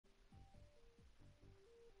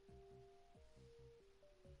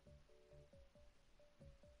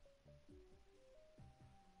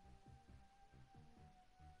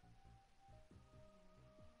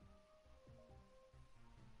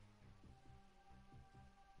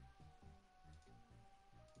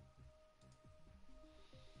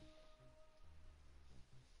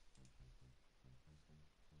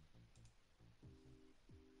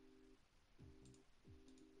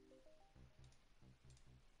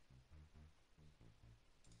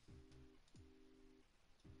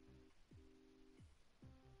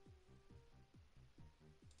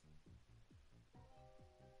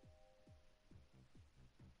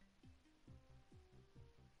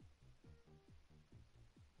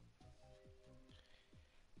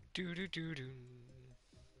Do do do do.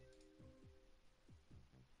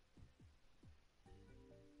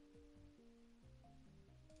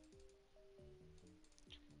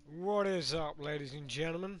 What is up, ladies and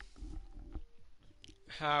gentlemen?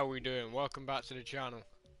 How are we doing? Welcome back to the channel.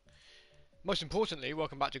 Most importantly,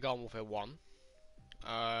 welcome back to Garden Warfare 1.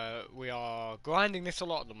 We are grinding this a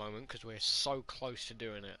lot at the moment because we're so close to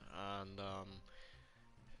doing it, and I'm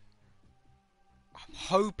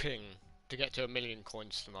hoping to get to 1,000,000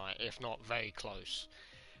 coins tonight, if not very close.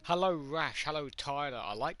 Hello Rash, hello Tyler.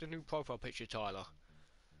 I like the new profile picture, Tyler.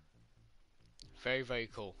 Very, very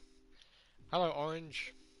cool. Hello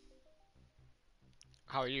Orange.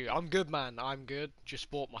 How are you? I'm good, man. I'm good. Just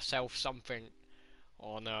bought myself something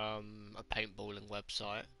on a paintballing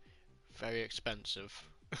website. Very expensive.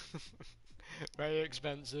 Very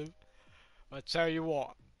expensive. I tell you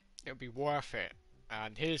what, it'll be worth it.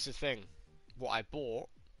 And here's the thing: what I bought,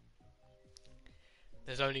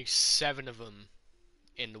 there's only 7 of them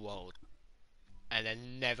in the world, and they're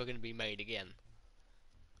never going to be made again.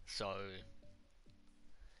 So,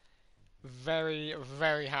 very,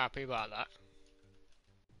 very happy about that.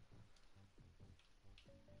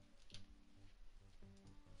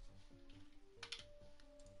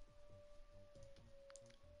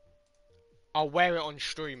 I'll wear it on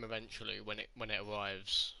stream eventually when it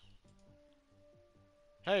arrives.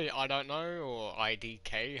 Hey, I don't know, or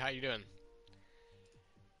IDK, how you doing?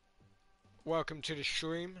 Welcome to the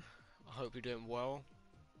stream. I hope you're doing well.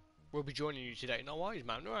 We'll be joining you today. No worries,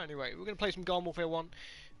 man. Right, anyway, we're gonna play some Garden Warfare 1.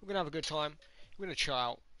 We're gonna have a good time. We're gonna chill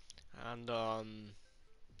out, and I'm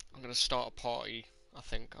gonna start a party. I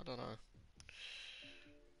think, I don't know.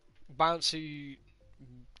 Bouncy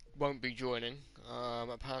won't be joining.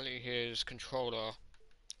 Apparently his controller.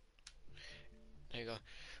 There you go.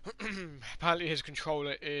 Apparently his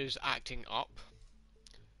controller is acting up.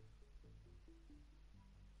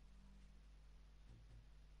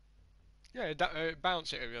 Yeah,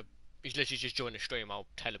 bounce it. He's literally just joined the stream. I'll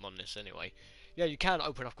tell him on this anyway. Yeah, you can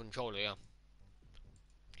open up controller. Yeah,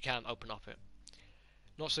 you can open up it.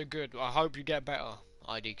 Not so good. I hope you get better,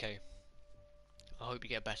 IDK. I hope you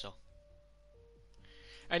get better.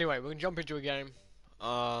 Anyway, we're gonna jump into a game.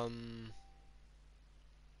 I'm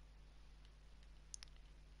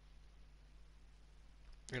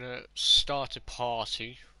gonna start a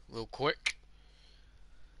party real quick.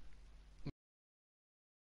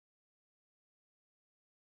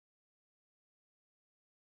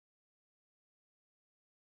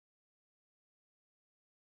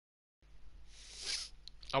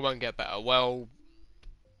 I won't get better. Well,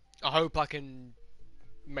 I hope I can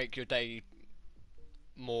make your day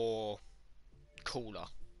more cooler.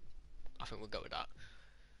 I think we'll go with that.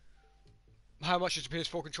 How much is the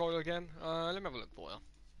PS4 controller again? Let me have a look for you.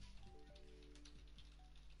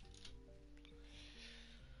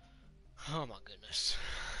 Oh my goodness.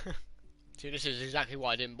 See, this is exactly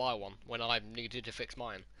why I didn't buy one when I needed to fix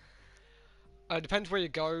mine. Depends where you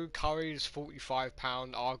go. Curry's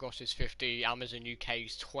 £45, Argos is 50, Amazon UK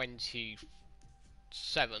is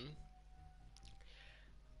 27.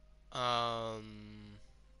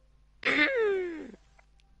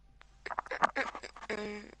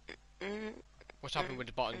 What's happening with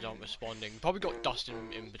the buttons aren't responding? Probably got dust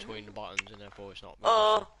in between the buttons and therefore it's not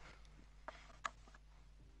registering.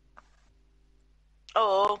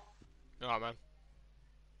 Oh. Alright, man.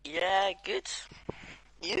 Yeah, good.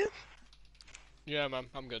 You? Yeah, man,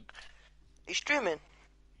 I'm good. You streaming?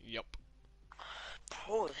 Yup.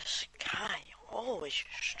 Bro, this guy always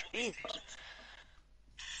streams.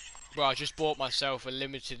 Bro, I just bought myself a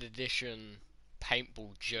limited edition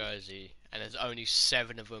paintball jersey, and there's only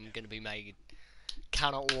 7 of them gonna be made.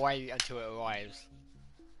 Cannot wait until it arrives.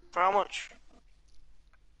 For how much?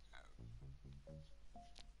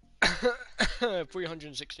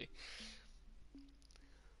 360.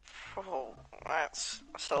 Oh, that's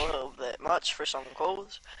a little bit much for some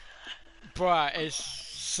clothes. Bruh, it's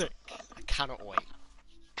sick. I cannot wait.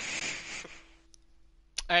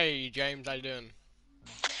 Hey, James, how you doing?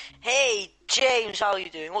 Hey, James, how are you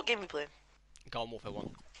doing? What game you playing? Garden Warfare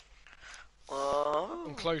 1. Oh.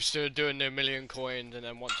 I'm close to doing the 1,000,000 coins, and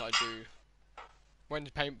then once I do...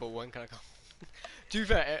 When's paintball? When can I come? To be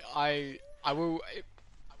fair, I will...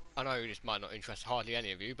 I know this might not interest hardly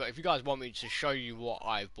any of you, but if you guys want me to show you what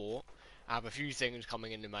I've bought, I have a few things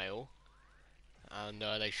coming in the mail, and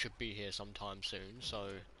they should be here sometime soon,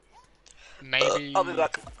 so... Maybe... I'll be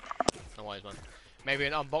back. No worries, man. Maybe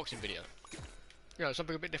an unboxing video. You know,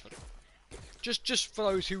 something a bit different. Just for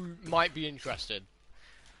those who might be interested,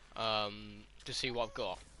 to see what I've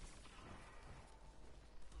got.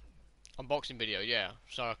 Unboxing video, yeah.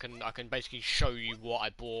 So I can basically show you what I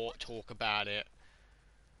bought, talk about it,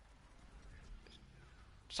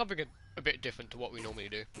 Something a bit different to what we normally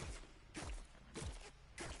do.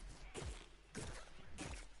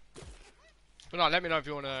 But no, let me know if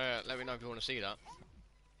you wanna see that.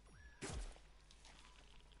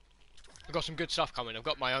 I've got some good stuff coming. I've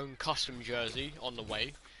got my own custom jersey on the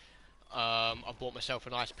way. I bought myself a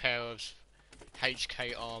nice pair of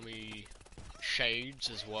HK Army shades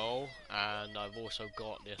as well, and I've also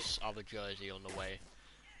got this other jersey on the way.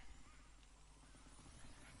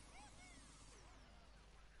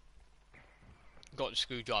 Got the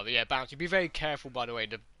screwdriver. Yeah, Bounty. Be very careful, by the way.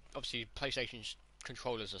 Obviously, PlayStation's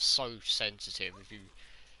controllers are so sensitive. If you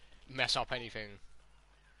mess up anything,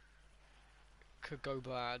 could go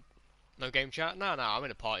bad. No game chat? No, I'm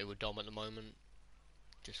in a party with Dom at the moment.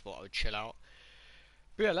 Just thought I would chill out.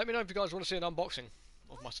 But yeah, let me know if you guys want to see an unboxing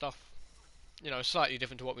of my stuff. You know, slightly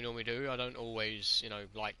different to what we normally do. I don't always, you know,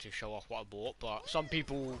 like to show off what I bought, but some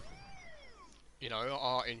people, you know,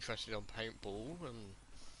 are interested on paintball, and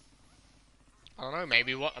I don't know,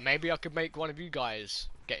 maybe I could make one of you guys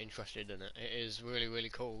get interested in it. It is really, really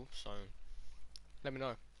cool, so let me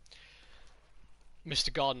know.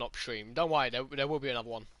 Mr. Garden Op stream. Don't worry, there will be another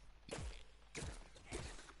one.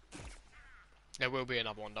 There will be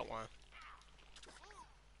another one, don't worry.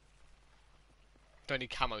 Don't need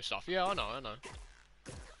camo stuff. Yeah, I know.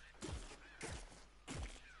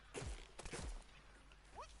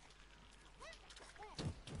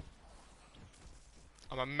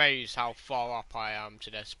 I'm amazed how far up I am to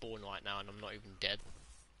their spawn right now, and I'm not even dead.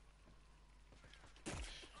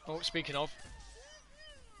 Oh, speaking of,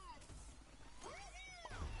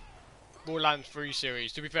 Borderlands 3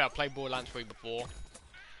 series. To be fair, I played Borderlands 3 before.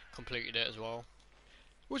 Completed it as well.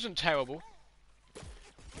 Wasn't terrible.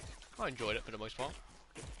 I enjoyed it for the most part.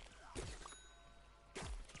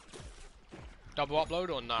 Double upload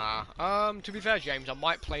or nah? To be fair, James, I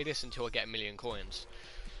might play this until I get 1,000,000 coins,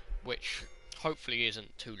 which hopefully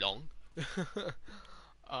isn't too long.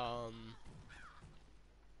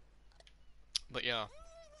 But yeah,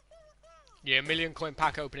 1,000,000 coin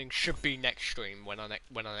pack opening should be next stream when I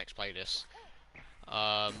next play this.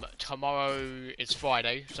 Tomorrow is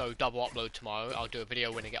Friday, so double upload tomorrow. I'll do a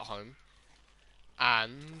video when I get home,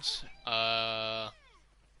 and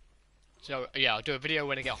so yeah, I'll do a video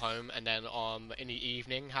when I get home, and then in the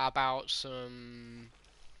evening, how about some?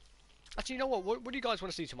 Actually, you know what? What do you guys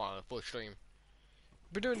want to see tomorrow for a stream?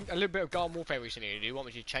 Been doing a little bit of Garden Warfare recently. Do you want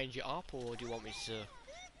me to change it up, or do you want me to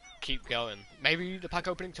keep going? Maybe the pack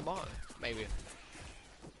opening tomorrow. Maybe.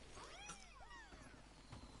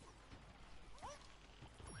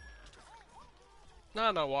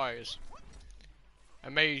 No worries.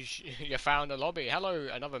 Amazed you found a lobby. Hello,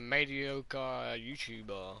 another mediocre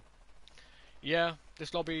YouTuber. Yeah,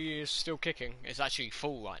 this lobby is still kicking. It's actually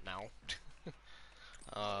full right now.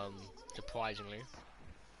 Surprisingly.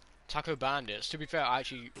 Taco Bandits. To be fair, I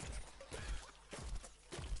actually...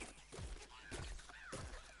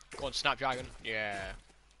 Go on, Snapdragon. Yeah.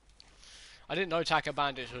 I didn't know Taco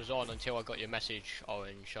Bandits was on until I got your message,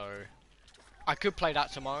 Orange, so... I could play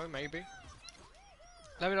that tomorrow, maybe.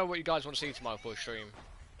 Let me know what you guys want to see tomorrow for a stream.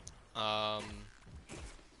 I'll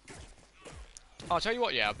tell you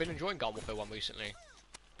what, yeah, I've been enjoying Garden Warfare 1 recently.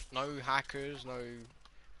 No hackers, no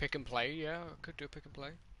pick and play, yeah, I could do a pick and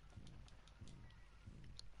play.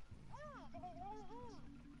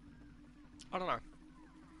 I don't know.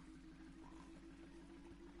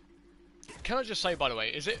 Can I just say, by the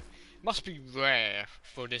way, must be rare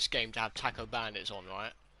for this game to have Taco Bandits on,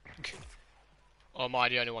 right? Or am I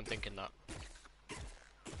the only one thinking that?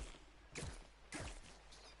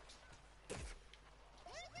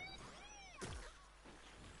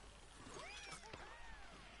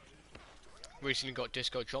 Recently got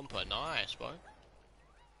Disco Chomper, nice, bro.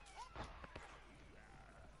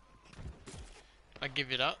 I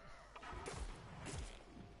give you that.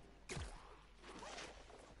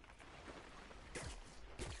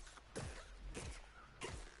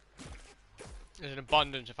 There's an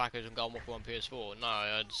abundance of hackers on Garden Warfare 1 PS4.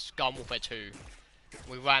 No, it's Garden Warfare 2.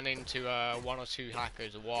 We ran into one or two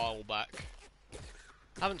hackers a while back.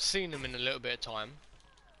 Haven't seen them in a little bit of time.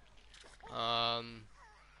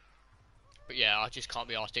 But yeah, I just can't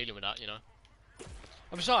be arsed dealing with that, you know.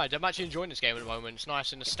 And besides, I'm actually enjoying this game at the moment. It's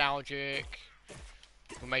nice and nostalgic.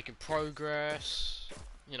 We're making progress,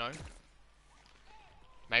 you know.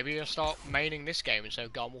 Maybe I'll start maining this game instead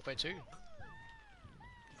of Garden Warfare 2.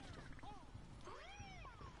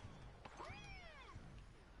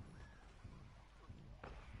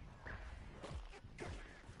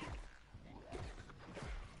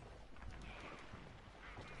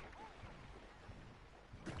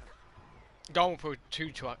 Going for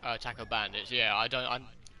 2 Taco Bandits, yeah, I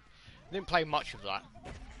didn't play much of that.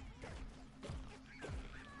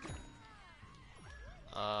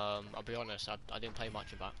 I'll be honest, I didn't play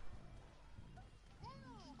much of that.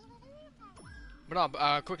 But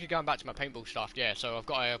no, quickly going back to my paintball stuff, yeah, so I've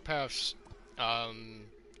got a pair of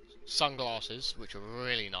sunglasses, which are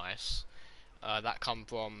really nice, that come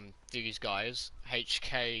from these guys,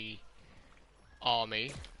 HK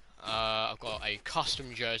Army. I've got a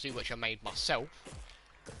custom jersey, which I made myself,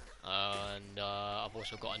 and I've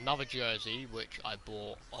also got another jersey, which I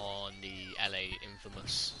bought on the LA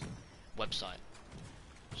Infamous website.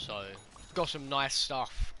 So, got some nice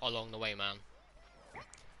stuff along the way, man.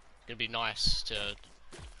 Gonna be nice to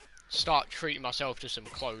start treating myself to some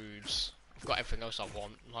clothes. I've got everything else I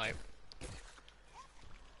want. Like,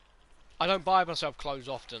 I don't buy myself clothes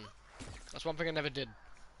often. That's one thing I never did.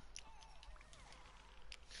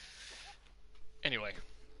 Anyway,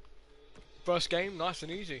 first game, nice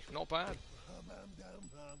and easy, not bad.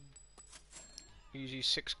 Easy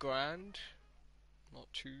 $6 grand.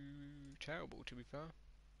 Not too terrible, to be fair.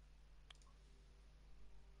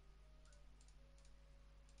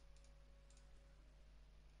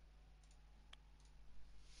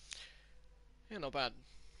 Yeah, not bad.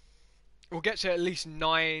 We'll get to at least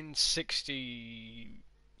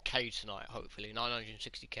 960k tonight, hopefully.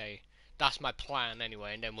 960k. That's my plan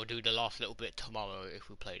anyway, and then we'll do the last little bit tomorrow if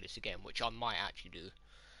we play this again, which I might actually do.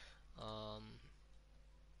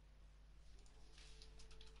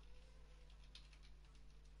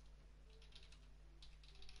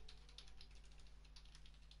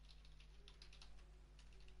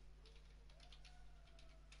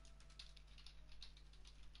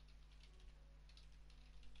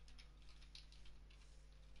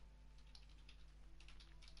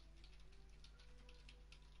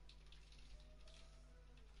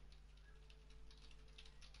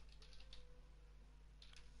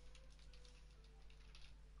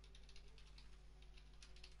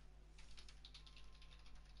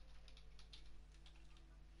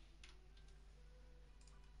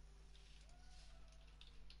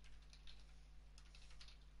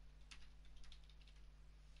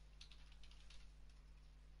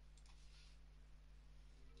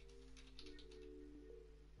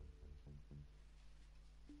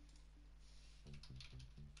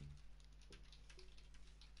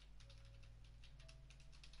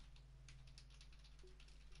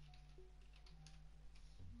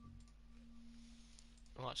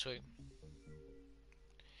 Alright, sweet.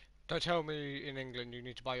 Don't tell me in England you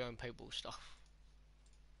need to buy your own paintball stuff.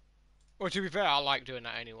 Well, to be fair, I like doing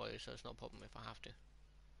that anyway, so it's not a problem if I have to.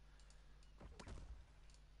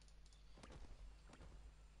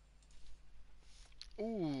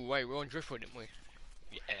 Ooh, wait, we're on Driftwood, didn't we?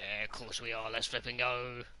 Yeah, of course we are. Let's flip and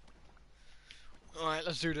go. Alright,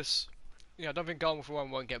 let's do this. Yeah, I don't think Garden for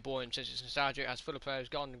 1 won't get boring since it's nostalgic, as full of players,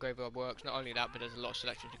 Garden and Graveyard works. Not only that, but there's a lot of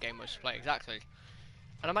selection to game modes to play. Exactly.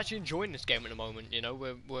 And I'm actually enjoying this game at the moment, you know,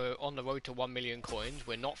 we're on the road to 1 million coins,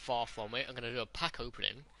 we're not far from it. I'm going to do a pack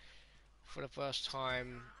opening for the first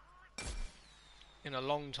time in a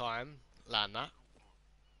long time. Land that.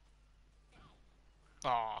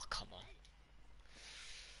 Oh, come on.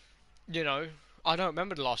 You know, I don't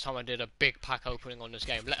remember the last time I did a big pack opening on this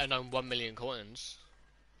game, let alone 1 million coins.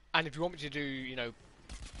 And if you want me to do, you know,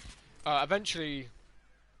 eventually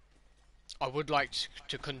I would like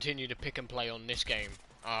to continue to pick and play on this game.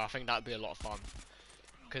 I think that would be a lot of fun.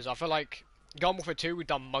 Because I feel like Garden Warfare 2, we've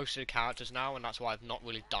done most of the characters now, and that's why I've not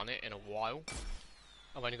really done it in a while.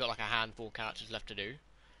 I've only got like a handful of characters left to do.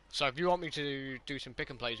 So if you want me to do some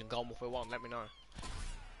pick and plays in Garden Warfare 1, let me know.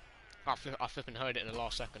 I flipping heard it in the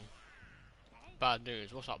last second. Bad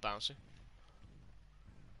news. What's up, Bouncy?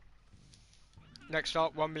 Next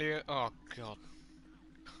up, 1 million. Oh god.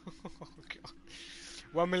 Oh god.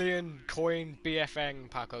 1 million coin BFN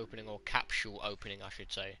pack opening, or capsule opening, I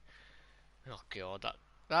should say. Oh god,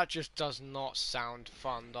 that just does not sound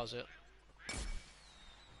fun, does it?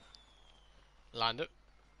 Land it.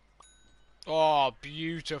 Oh,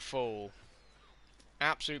 beautiful.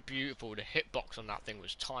 Absolute beautiful. The hitbox on that thing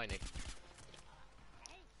was tiny.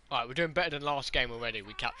 Alright, we're doing better than last game already.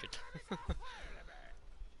 We captured.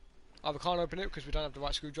 We can't open it because we don't have the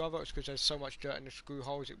right screwdriver. It's because there's so much dirt in the screw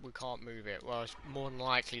holes we can't move it. Well, it's more than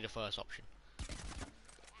likely the first option.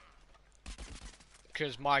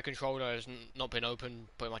 Because my controller has not been opened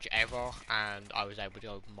pretty much ever, and I was able to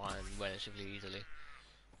open mine relatively easily.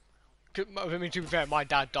 I mean, to be fair, my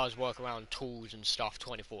dad does work around tools and stuff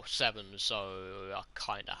 24/7, so I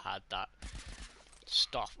kind of had that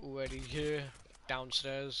stuff already here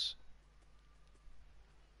downstairs.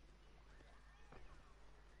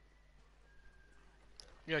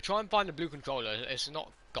 You know, try and find the blue controller. It's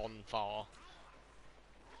not gone far.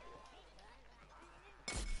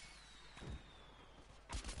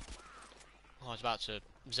 I was about to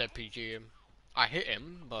ZPG him. I hit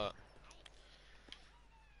him, but...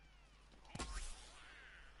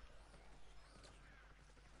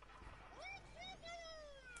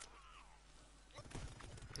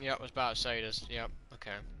 Yep, I was about to say this. Yep,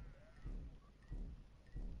 okay.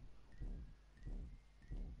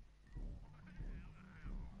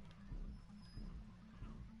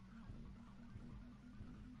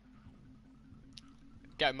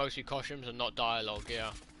 Getting mostly costumes and not dialogue,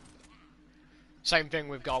 yeah. Same thing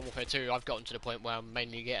with Garden Warfare 2. I've gotten to the point where I'm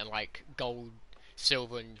mainly getting like gold,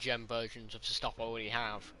 silver and gem versions of the stuff I already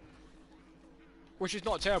have. Which is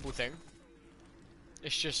not a terrible thing.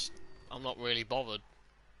 It's just, I'm not really bothered.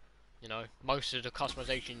 You know, most of the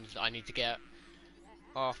customizations I need to get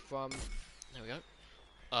are from, there we go,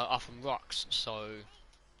 are from rocks, so...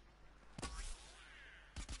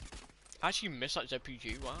 I actually miss that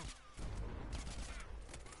ZPG, wow.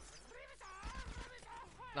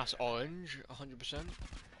 That's orange, 100%.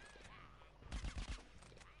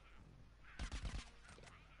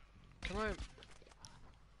 Can I...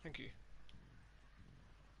 Thank you.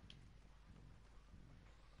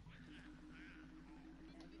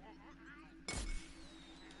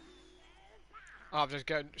 I'll just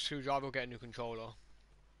get a screwdriver or get a new controller.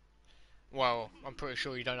 Well, I'm pretty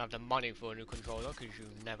sure you don't have the money for a new controller because you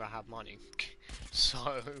never have money.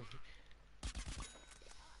 So...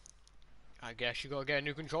 I guess you gotta get a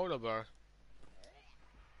new controller, bro.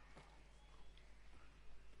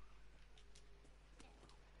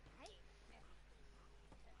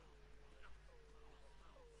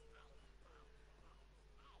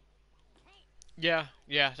 Yeah,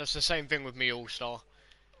 that's the same thing with me, All-Star.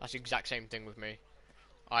 That's the exact same thing with me.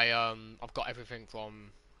 I've got everything from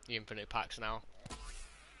the Infinite packs now.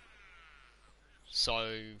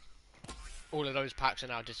 So, all of those packs are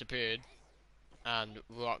now disappeared. And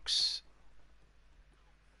rocks...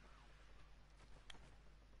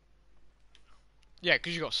 Yeah,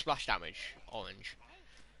 because you got splash damage, orange.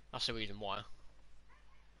 That's the reason why.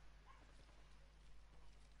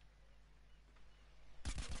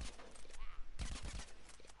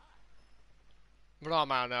 But no,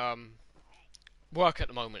 man, work at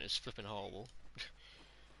the moment is flipping horrible.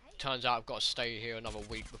 Turns out I've got to stay here another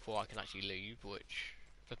week before I can actually leave, which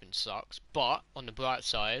flipping sucks. But, on the bright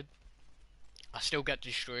side, I still get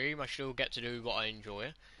to stream, I still get to do what I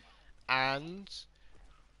enjoy. And...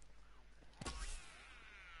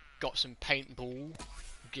 got some paintball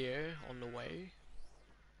gear on the way.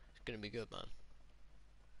 It's gonna be good, man.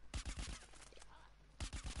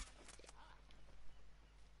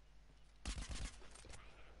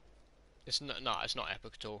 It's not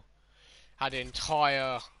epic at all. Had an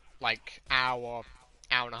entire like hour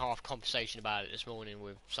and a half conversation about it this morning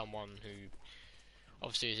with someone who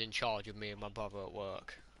obviously is in charge of me and my brother at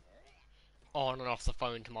work. On and off the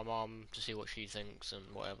phone to my mum to see what she thinks and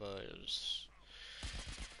whatever. It was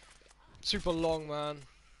super long, man.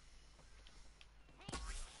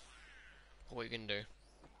 What are you gonna do?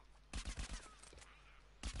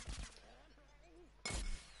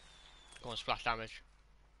 Go on, splash damage.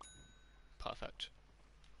 Perfect.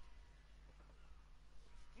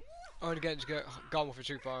 I'm only getting to go Garden Warfare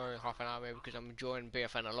 2 for half an hour because I'm enjoying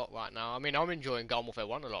BFN a lot right now. I mean, I'm enjoying Garden Warfare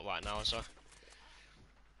 1 a lot right now, so...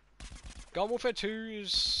 Garden Warfare 2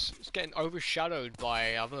 is getting overshadowed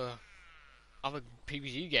by other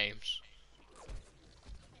PvZ games.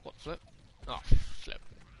 What, flip? Oh, flip.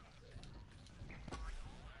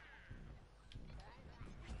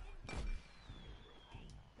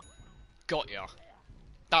 Got ya.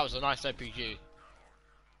 That was a nice RPG.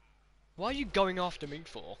 Why are you going after me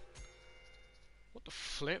for? What the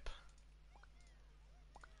flip?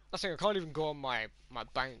 That's the thing, I can't even go on my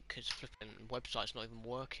bank because flipping website's not even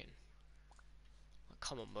working. Like,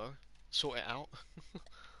 come on, bro. Sort it out.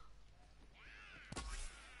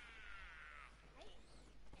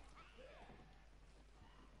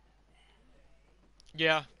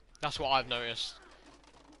 Yeah, that's what I've noticed.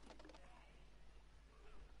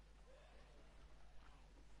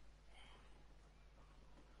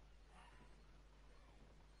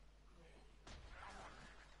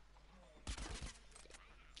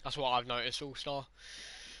 That's what I've noticed, All-Star.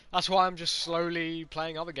 That's why I'm just slowly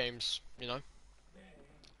playing other games, you know?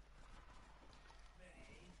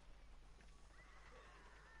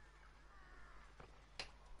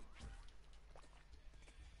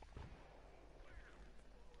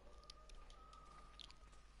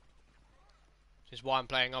 This is why I'm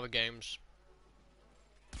playing other games.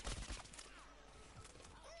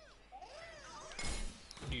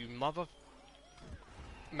 You mother...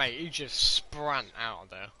 Mate, he just sprant out of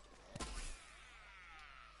there.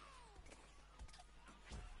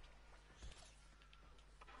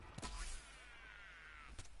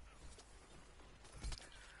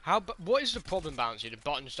 What is the problem, Bouncy? The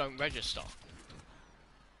buttons don't register.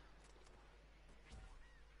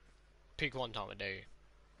 Peak one time a day.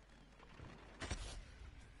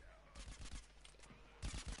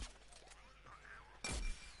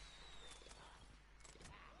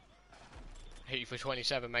 Hit you for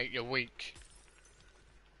 27, mate. You're weak.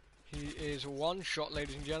 He is one shot,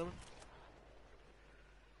 ladies and gentlemen.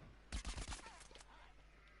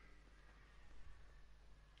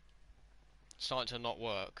 Starting to not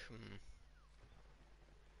work.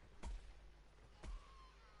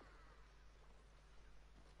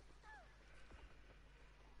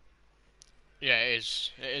 Yeah, it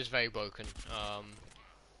is. It is very broken.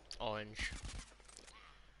 Orange.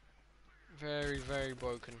 Very, very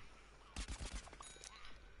broken.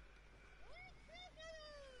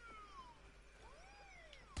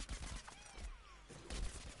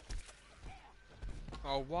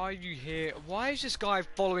 Oh, why are you here? Why is this guy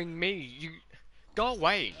following me? You go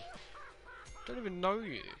away. Don't even know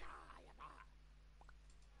you.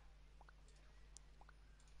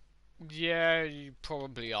 Yeah, you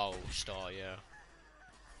probably are all-star, yeah.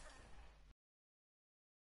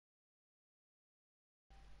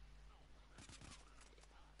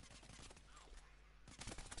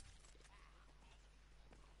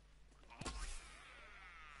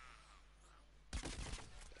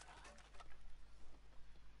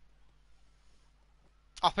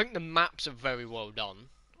 I think the maps are very well done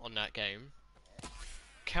on that game.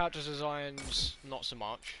 Character designs, not so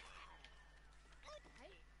much.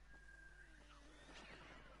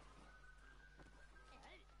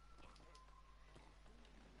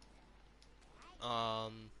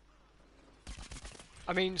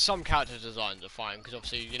 I mean, some character designs are fine because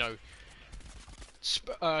obviously, you know,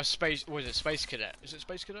 space. What is it? Space Cadet? Is it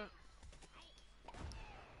Space Cadet?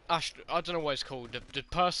 I don't know what it's called. The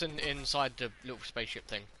person inside the little spaceship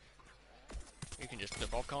thing. You can just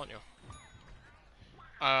flip off, can't you?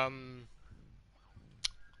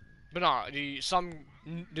 But no,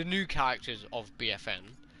 the new characters of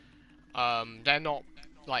BFN, they're not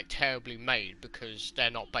like terribly made because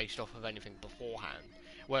they're not based off of anything beforehand.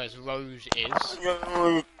 Whereas Rose is. What's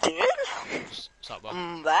up, bro?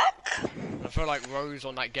 I'm back. I feel like Rose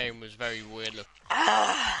on that game was very weird looking.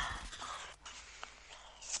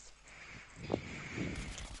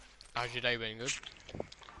 How's your day been? Good?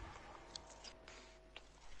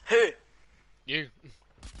 Who? You?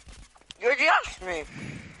 You already asked me.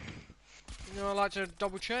 You know, I like to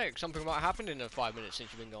double check. Something might have happened in the 5 minutes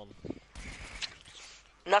since you've been gone.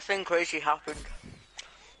 Nothing crazy happened.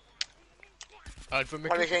 Heard from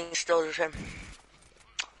Mickey? Everything's still the same.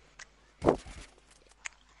 I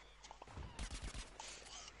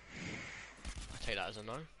take that as a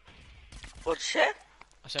no. What'd you say?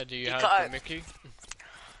 I said, do you You heard cut from out. Mickey?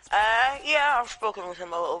 Yeah, I've spoken with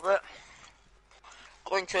him a little bit.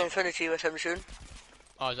 Going to Infinity with him soon.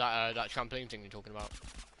 Oh, is that that trampoline thing you're talking about?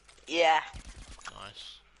 Yeah.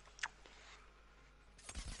 Nice.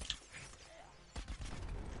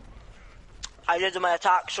 I did my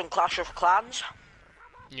attacks on Clash of Clans.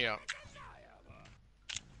 Yeah.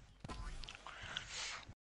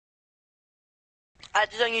 I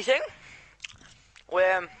did a new thing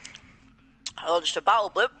where I launched a battle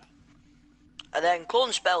blip and then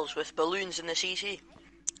clone spells with balloons in the CC.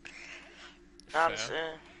 And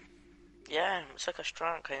yeah, it's like a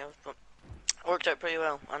strat kind of, but it worked out pretty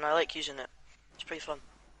well, and I like using it. It's pretty fun.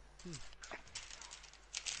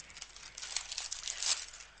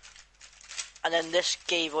 And then this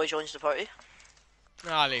gay boy joins the party.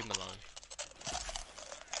 Nah, leave him alone.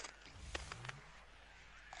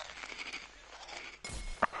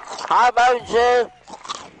 Hi, Bouncy!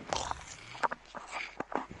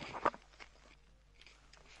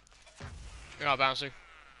 Yeah, Bouncy.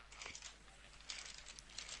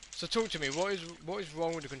 So talk to me, what is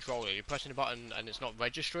wrong with the controller? You're pressing a button and it's not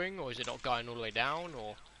registering, or is it not going all the way down,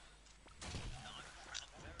 or...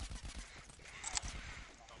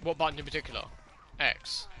 What button in particular?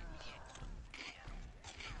 X.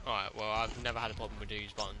 Alright, well I've never had a problem with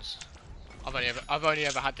these buttons. I've only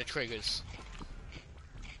ever had the triggers.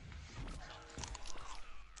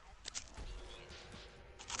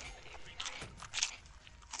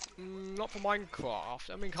 Not for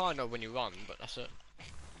Minecraft. I mean, kind of when you run, but that's it.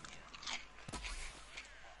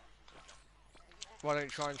 Why don't you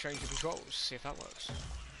try and change the controls? See if that works.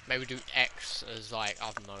 Maybe do X as like,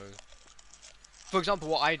 I don't know. For example,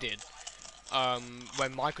 what I did,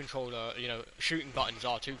 when my controller, you know, shooting buttons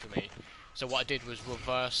are two for me. So what I did was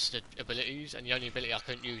reverse the abilities, and the only ability I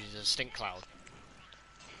couldn't use is a stink cloud.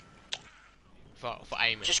 For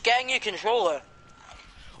aiming. Just get a new controller.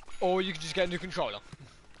 Or you can just get a new controller.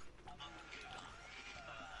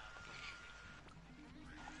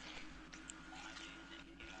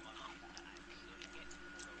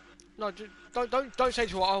 No, don't say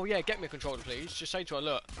to her, oh yeah, get me a controller, please. Just say to her,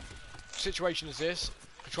 look, situation is this.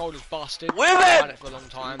 Controller's busted. I've had Women! it for a long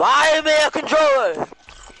time. Buy me a controller!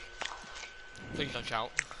 Please don't shout.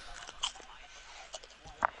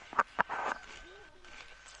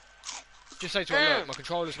 Just say to her, look, my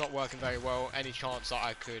controller's not working very well. Any chance that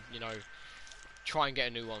I could, you know, try and get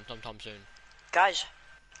a new one sometime soon. Guys.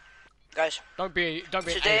 Don't be an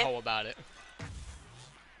Today- a-hole about it.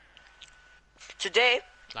 Today,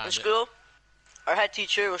 Land in it. school, our head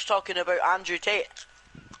teacher was talking about Andrew Tate.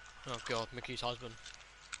 Oh god, Mickey's husband.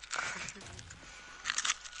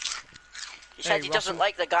 He said he doesn't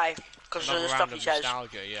like the guy because of Another the stuff round he of says.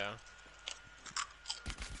 nostalgia, yeah.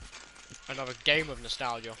 Another game of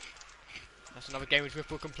nostalgia. That's another game which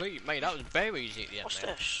we're complete. Mate, that was very easy at the end, What's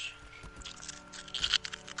mate. this?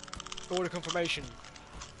 Order confirmation.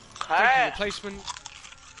 Hey. Thank you, replacement.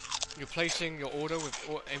 You're placing your order with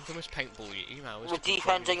infamous paintball. Your email is We're to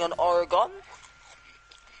confirm defending on Oregon.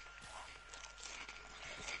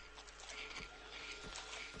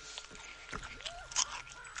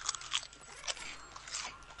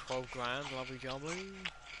 $12 grand, lovely jubbly.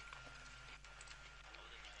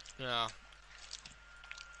 Yeah.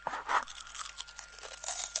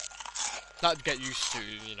 That'd get used to,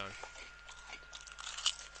 you know.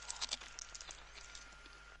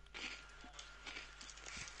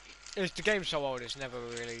 The game's so old, it's never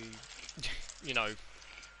really, you know,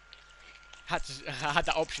 had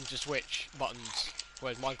that option to switch buttons,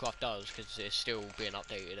 whereas Minecraft does, because it's still being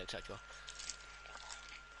updated, etc.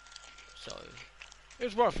 So, it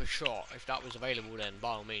was worth a shot. If that was available, then by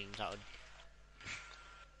all means, that would.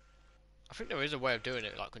 I think there is a way of doing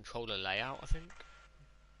it, like controller layout, I think.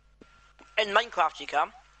 In Minecraft you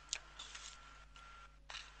can.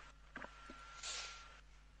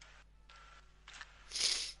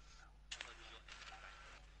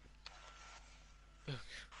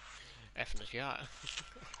 Effing as yeah.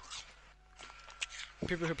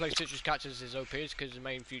 People who play citrus cactus is OP is because the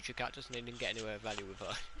main future cactus and they didn't get anywhere value with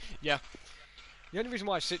her. Yeah. The only reason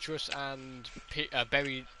why citrus and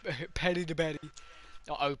berry, Penny the berry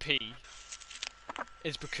are OP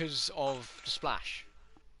is because of the splash.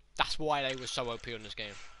 That's why they were so OP on this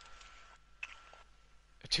game.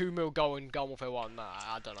 A 2 mil going for one. Nah,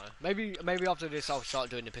 I don't know. Maybe after this I'll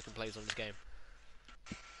start doing the pick and plays on this game.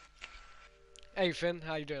 Hey Finn,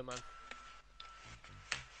 how you doing, man?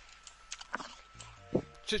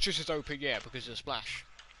 Citrus is OP, yeah, because of the splash.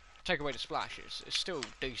 Take away the splash, it's still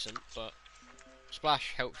decent, but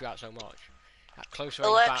splash helps you out so much. At close range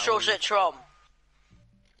Electro battles, Citron.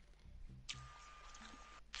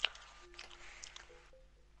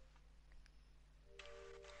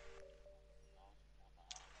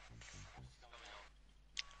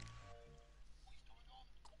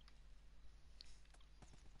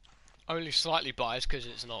 only slightly biased because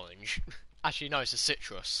it's an orange. Actually, no, it's a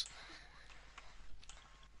citrus.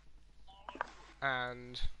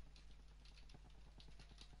 And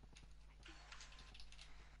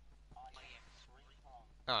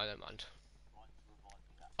oh, never mind.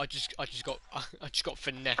 I just got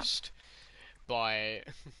finessed by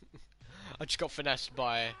I just got finessed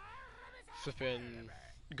by flipping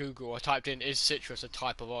Google. I typed in "is citrus a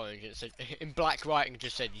type of orange?" and it said in black writing,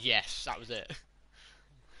 just said yes. That was it.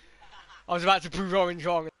 I was about to prove orange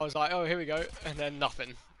wrong, and I was like, oh, here we go, and then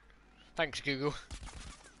nothing. Thanks, Google.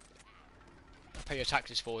 I pay your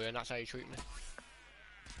taxes for you, and that's how you treat me.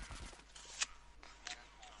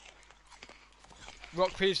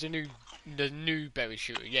 Rock P is the new berry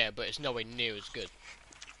shooter, yeah, but it's nowhere near as good.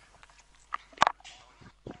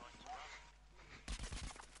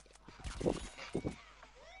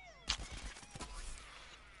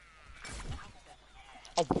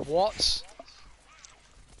 Oh, what?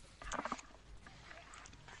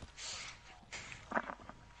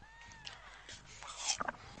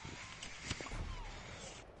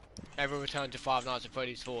 Ever return to Five Nights at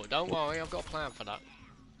Freddy's 4? Don't worry, I've got a plan for that.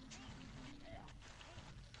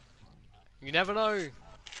 You never know. It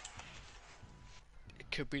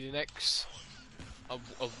could be the next a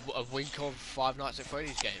week of Five Nights at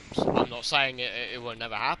Freddy's games. I'm not saying it will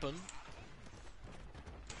never happen.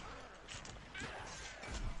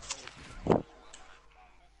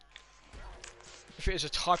 If it is a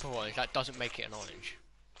type of orange, that doesn't make it an orange.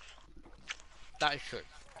 That is true.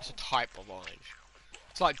 It's a type of orange.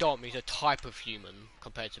 It's like Dom, he's a type of human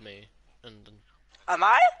compared to me. And Am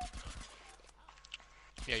I?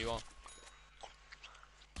 yeah, you are.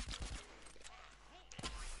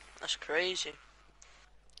 That's crazy.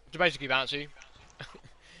 So basically, Bouncy,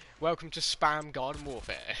 welcome to Spam Garden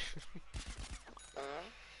Warfare.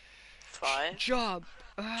 5, Job.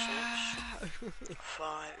 5.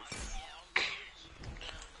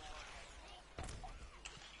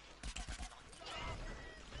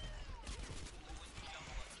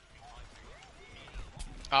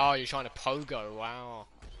 Oh, you're trying to pogo. Wow.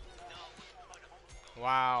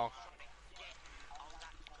 Wow.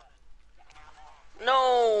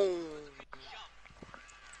 No.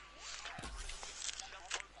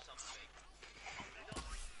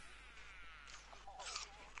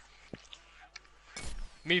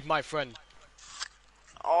 Meet my friend.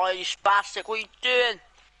 Oh, you spastic, what are you doing?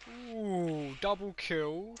 Ooh, double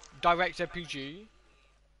kill. Direct RPG.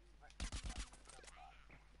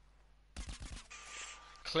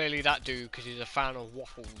 Clearly that dude, because he's a fan of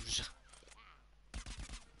waffles.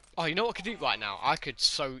 Oh, you know what I could eat right now? I could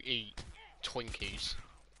so eat Twinkies.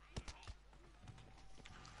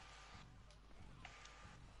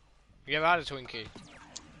 You ever had a Twinkie?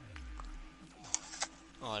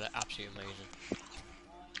 Oh, they're absolutely amazing.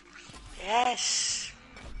 Yes.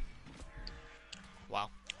 Wow.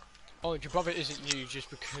 Oh, and your brother isn't you just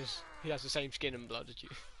because he has the same skin and blood as you.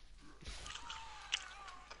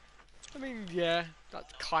 I mean, yeah,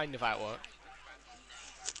 that's kind of how it works.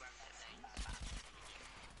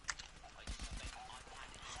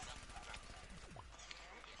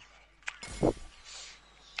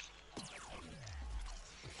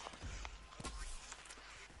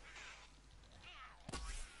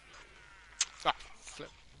 Ah, flip.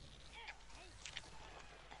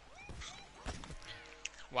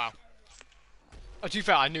 Wow. Oh, to be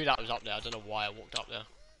fair, I knew that was up there. I don't know why I walked up there.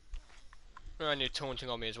 And you're taunting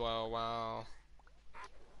on me as well. Wow.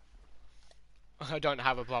 I don't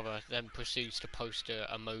have a brother, then proceeds to post a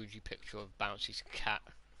emoji picture of Bouncy's cat.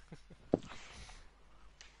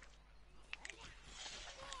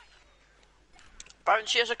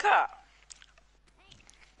 Bouncy as a cat?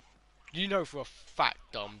 You know for a fact,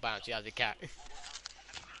 Dom, Bouncy has a cat.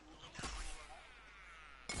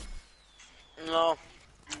 No.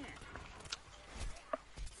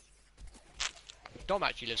 Dom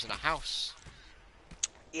actually lives in a house.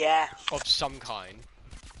 Yeah. Of some kind.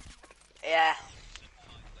 Yeah.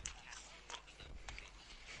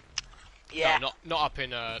 Yeah. No, not up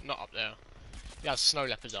in not up there. He has snow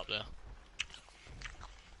leopards up there.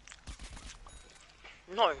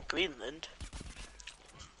 Not in Greenland.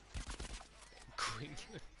 Greenland.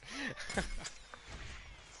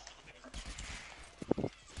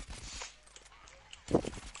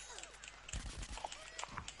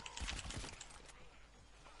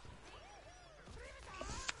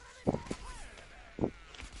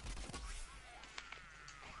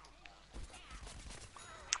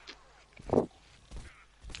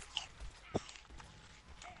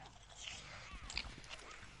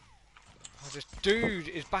 This dude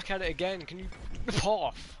is back at it again. Can you rip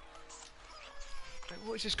off? Like,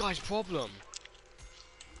 what is this guy's problem?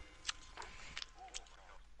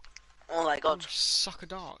 Oh my god. Oh, suck a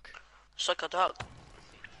dark. Suck a duck.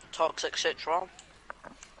 Toxic citron.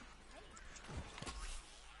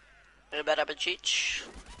 A bit of a cheech.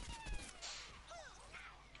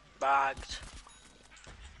 Bagged.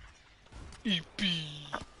 EP.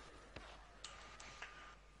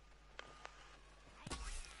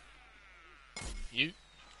 You.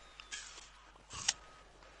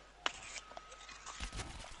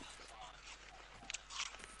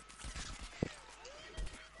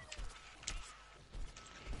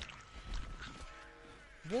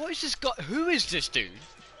 What is this guy? Who is this dude?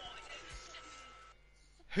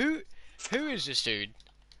 Who is this dude?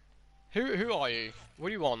 Who are you? What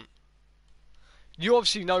do you want? You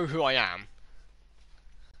obviously know who I am.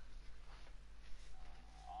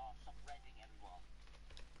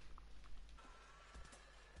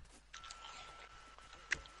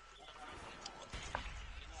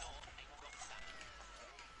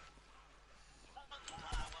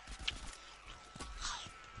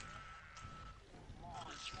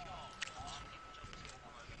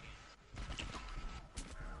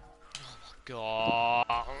 God,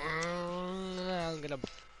 I'm gonna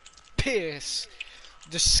pierce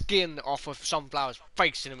the skin off of Sunflower's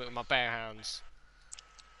face in it with my bare hands.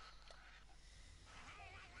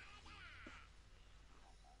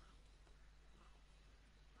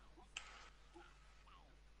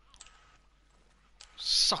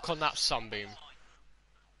 Suck on that sunbeam.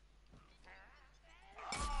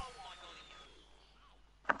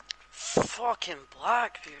 Fucking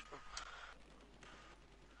Blackbeard.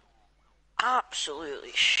 Absolutely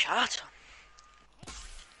shatter.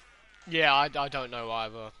 Yeah, I don't know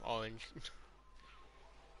either, Orange.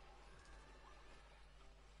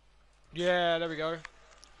 Yeah, there we go.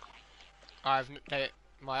 My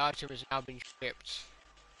item has now been shipped.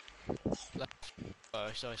 So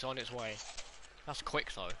it's on its way. That's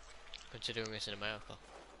quick though, considering it's in America.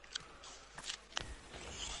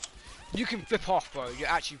 You can flip off, bro. You're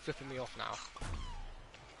actually flipping me off now.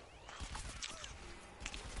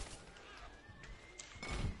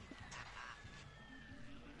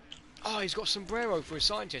 Oh, he's got sombrero for his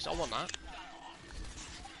scientist. I want that.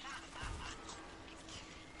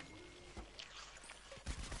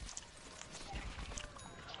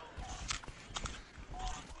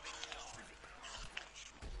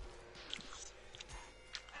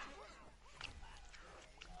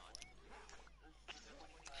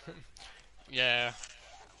 Yeah.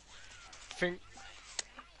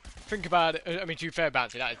 Think about it. I mean, to be fair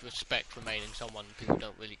about it, that is respect remaining someone people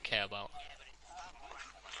don't really care about.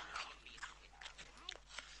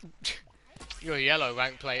 You're a yellow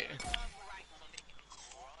rank plate.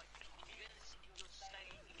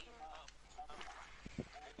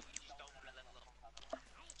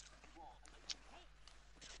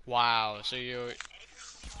 Wow, so you're...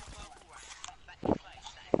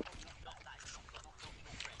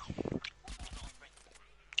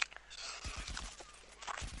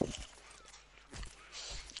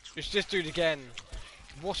 It's this dude again.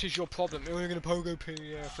 What is your problem? You're gonna pogo poo,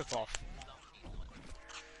 yeah, flip off.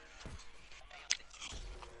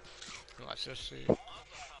 Let's just see.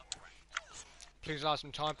 Please allow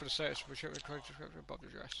some time for the status of the code description above the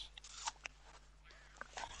address.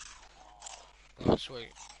 Oh, sweet.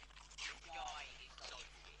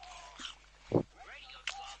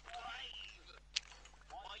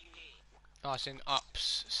 Oh, it's in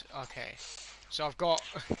ups. Okay. So I've got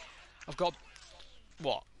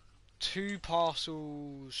what? Two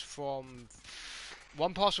parcels from...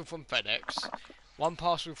 One parcel from FedEx, one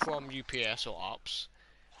parcel from UPS or ups,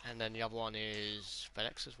 and then the other one is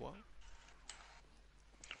FedEx as well.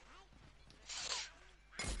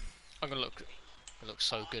 I'm gonna look. It looks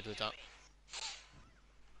so good with that.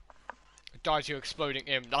 It died to exploding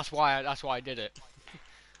him. That's why I did it.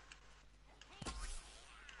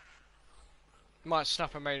 Might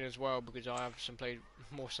snap a main as well because I have some played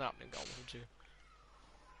more snap than Garden Warfare 2.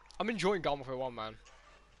 I'm enjoying Garden Warfare 1, man.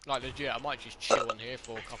 Like legit, I might just chill in here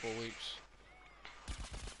for a couple of weeks.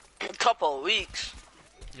 A couple of weeks?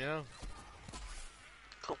 Yeah.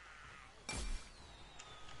 Cool.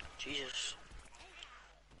 Jesus.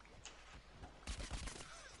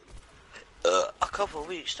 A couple of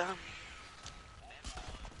weeks, damn.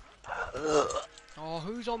 Oh,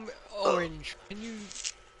 who's on orange? Can you...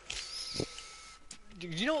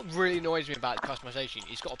 You know what really annoys me about the customization?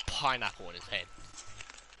 He's got a pineapple on his head.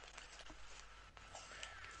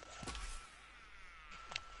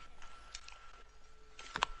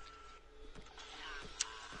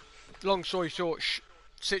 Long story short,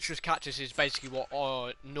 citrus cactus is basically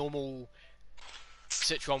what normal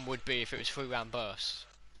citron would be if it was 3-round burst.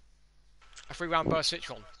 A 3-round burst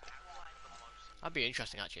citron. That'd be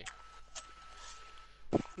interesting, actually.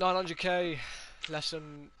 900k, less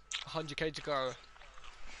than 100k to go.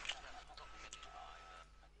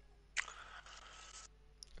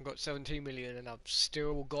 I've got 17 million and I've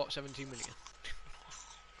still got 17 million.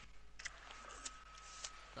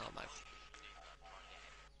 Oh man.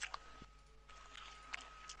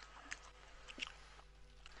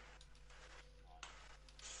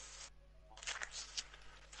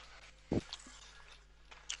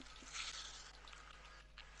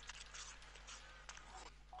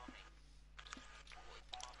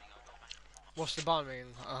 What's the ban mean?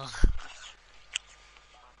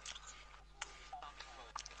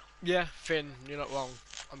 Yeah, Finn, you're not wrong.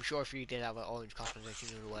 I'm sure if you did have an orange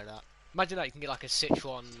customization, you would wear that. Imagine that you can get like a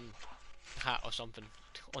citron hat or something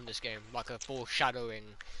on this game, like a foreshadowing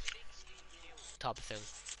type of thing.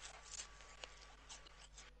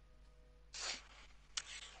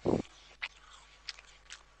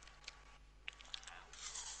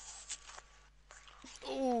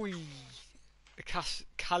 Ooh, the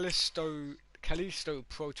Callisto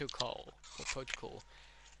Protocol. Or Protocol.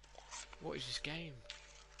 What is this game?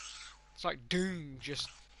 It's like Doom, just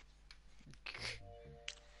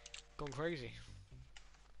gone crazy.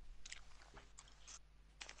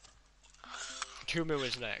 2 mil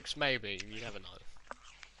is next, maybe, you never know.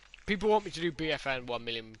 People want me to do BFN 1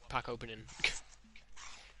 million pack opening.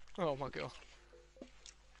 Oh my god.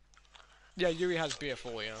 Yeah, Yuri has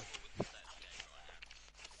BF4, yeah.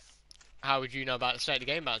 How would you know about the state of the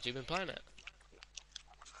game bounce? You've been playing it.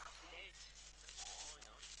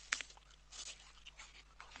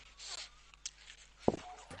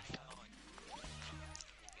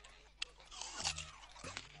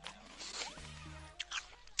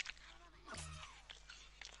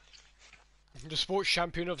 The sports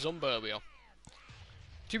champion of Zomburbia.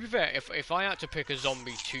 To be fair, if I had to pick a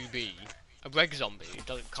zombie to be a reg zombie, it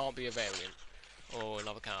can't be a variant or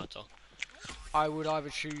another character. I would either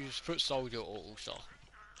choose Foot Soldier or All-Star.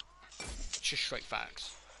 Just straight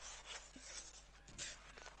facts.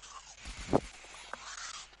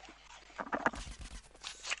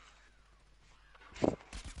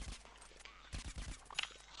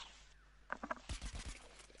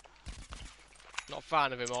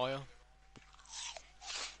 fan of him, are you?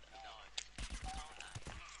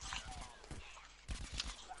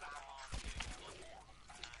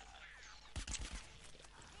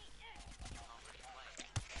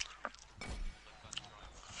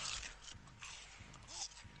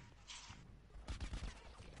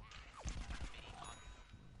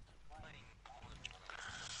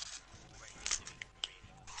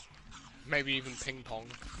 Maybe even ping pong.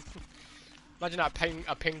 Imagine that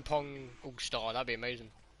a ping pong all-star, that'd be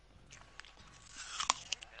amazing.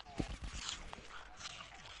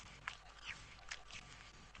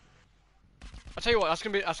 I'll tell you what, that's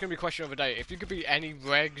gonna be a question of the day. If you could be any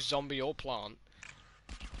reg, zombie or plant,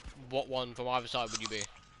 what one from either side would you be?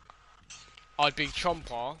 I'd be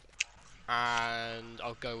Chomper, and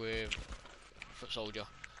I'll go with Foot Soldier.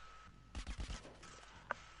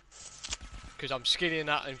 Because I'm skinny in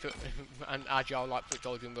that and agile like Foot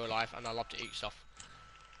Soldier in real life, and I love to eat stuff.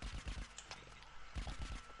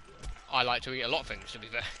 I like to eat a lot of things, to be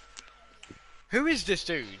fair. Who is this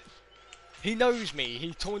dude? He knows me,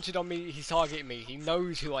 he taunted on me, he's targeting me, he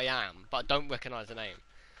knows who I am, but I don't recognise the name.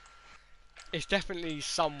 It's definitely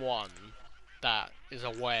someone that is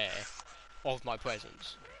aware of my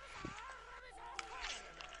presence.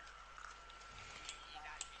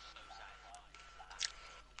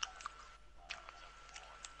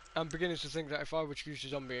 I'm beginning to think that if I were to choose a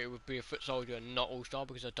zombie, it would be a Foot Soldier and not All-Star,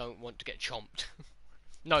 because I don't want to get chomped.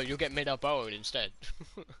 No, you'll get mid-up Owen instead.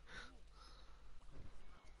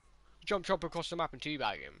 Jump chop across the map and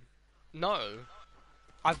teabag him. No.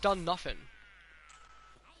 I've done nothing.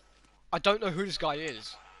 I don't know who this guy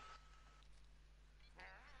is.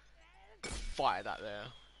 Fire that there.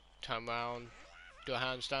 Turn around. Do a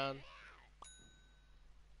handstand.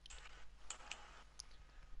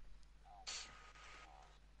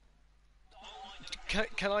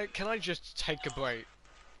 Can I just take a break?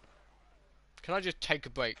 Can I just take a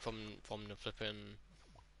break from the flipping?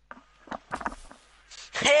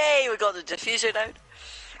 Hey, we got the diffuser down.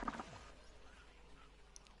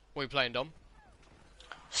 What are you playing, Dom?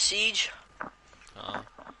 Siege.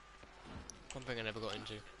 One thing I never got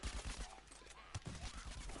into.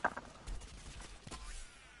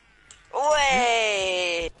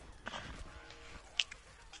 Way.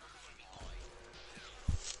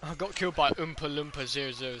 I got killed by Oompa Loompa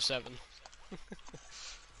 007.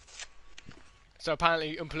 So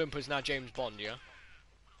apparently Oompa Loompa is now James Bond, yeah?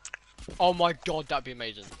 Oh my god, that'd be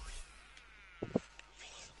amazing.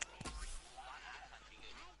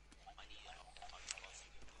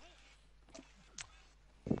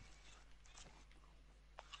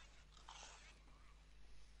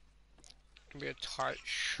 Can be a tight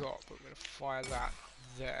shot, but we're gonna fire that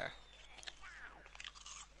there.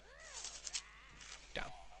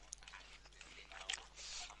 Down.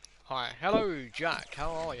 Hi, hello Jack,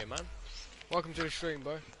 how are you, man? Welcome to the stream,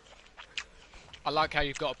 bro. I like how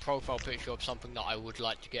you've got a profile picture of something that I would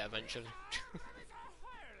like to get eventually.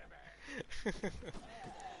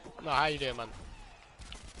 No, how you doing, man?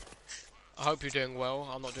 I hope you're doing well.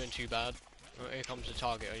 I'm not doing too bad. Oh, here comes the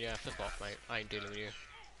target. Oh, yeah, flip off, mate. I ain't dealing with you.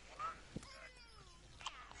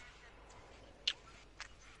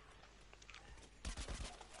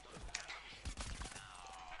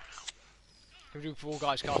 Can we do Fall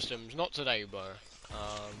Guys Customs? Not today, bro.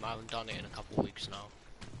 I haven't done it in a couple of weeks now.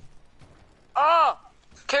 Oh,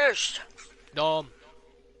 Curs3d. Dom.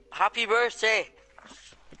 Happy birthday.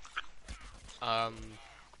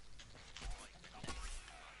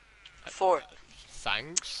 Four.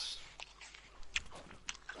 Thanks.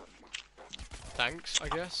 Thanks, I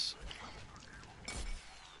guess.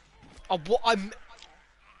 Oh, what?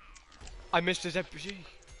 I missed his RPG.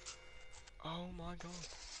 Oh my god.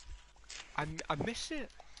 I missed it.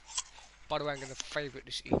 By the way, I'm gonna favourite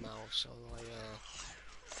this email, so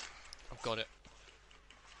I've got it.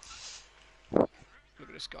 Look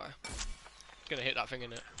at this guy. Gonna hit that thing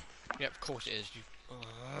in it. Yeah, of course it is.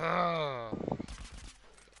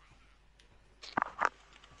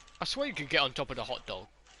 I swear you could get on top of the hot dog.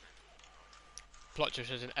 Plot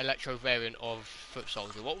twist as an electro variant of Foot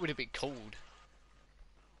Soldier. What would it be called?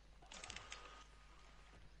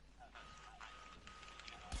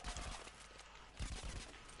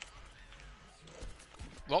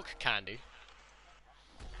 Rock candy?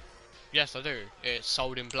 Yes, I do. It's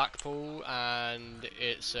sold in Blackpool and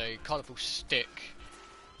it's a colourful stick.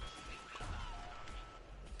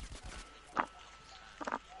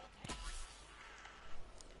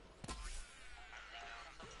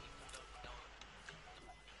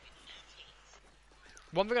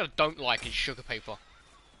 One thing I don't like is sugar paper.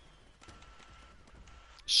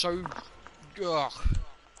 So, ugh,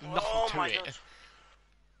 nothing to it. God.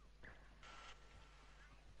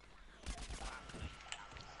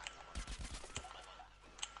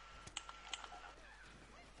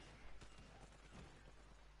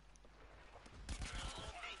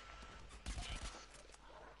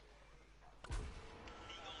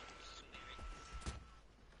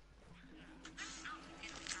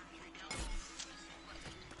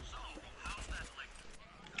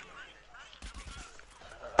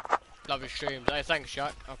 Love your streams. Hey, thanks,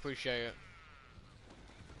 Jack. I appreciate it.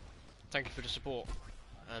 Thank you for the support.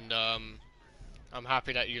 And I'm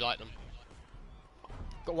happy that you like them.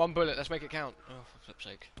 Got one bullet. Let's make it count. Oh, for flip's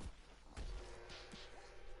sake.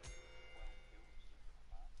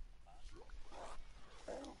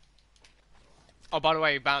 Oh, by the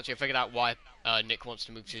way, Bouncy, I figured out why Nick wants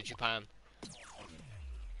to move to Japan.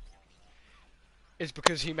 It's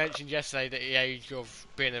because he mentioned yesterday that the age of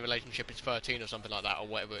being in a relationship is 13 or something like that, or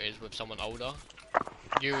whatever it is, with someone older.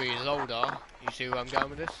 Yuri is older. You see where I'm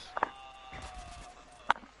going with this?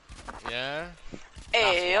 Yeah?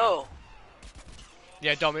 Hey, yo.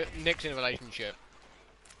 Yeah, Nick's in a relationship.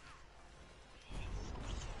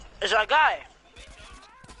 Is that a guy?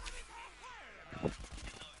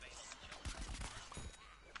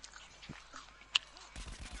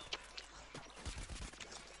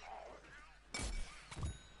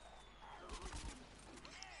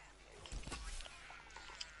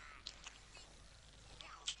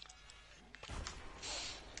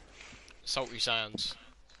 Salty Sands.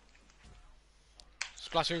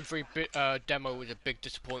 Splatoon 3 demo was a big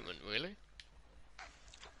disappointment, really?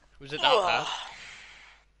 Was it that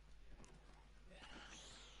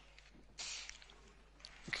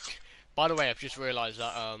bad? By the way, I've just realised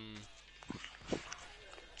that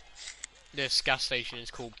this gas station is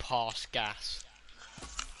called Pass Gas.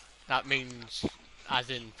 That means as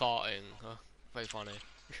in farting. Huh? Very funny.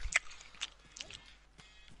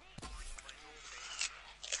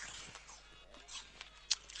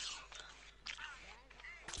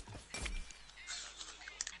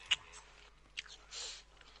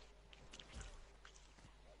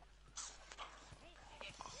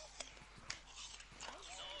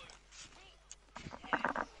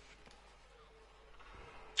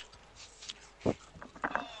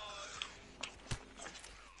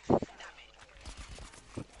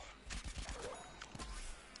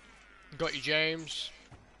 Got you, James.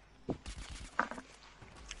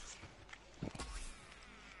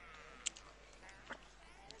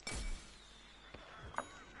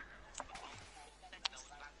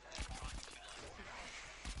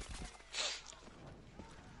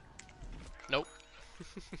 Nope.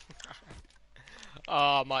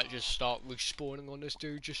 I might just start respawning on this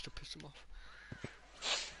dude just to piss him off.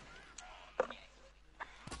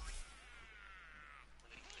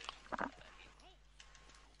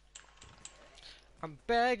 I'm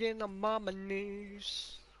begging on my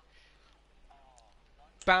knees.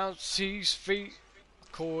 Bouncy's feet,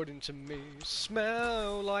 according to me,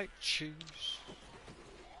 smell like cheese.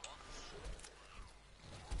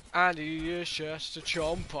 And he is just a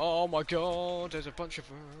chomp. Oh my god, there's a bunch of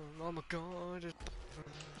them. Oh my god.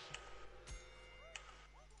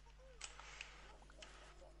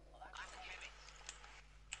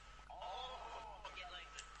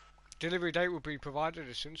 Delivery date will be provided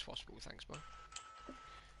as soon as possible, thanks, bro.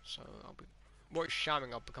 So I'll be. What is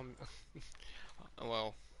shamming? I'll become.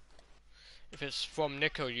 Well, if it's from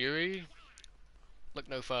Nick or Yuri, look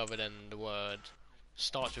no further than the word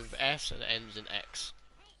starts with S and ends in X.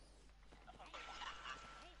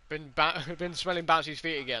 Been smelling Bouncy's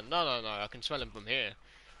feet again. No, I can smell him from here.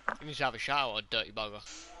 You need to have a shower, dirty bugger.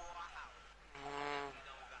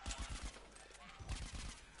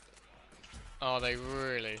 Oh, they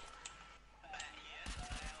really?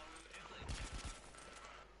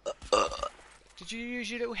 Did you use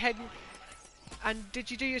your little head and did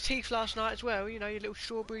you do your teeth last night as well? You know, your little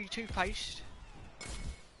strawberry toothpaste.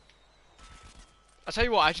 I'll tell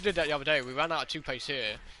you what, I actually did that the other day. We ran out of toothpaste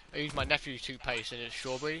here. I used my nephew's toothpaste and it's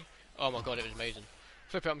strawberry. Oh my god, it was amazing.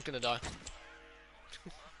 Flip it, I'm gonna die.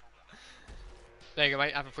 There you go,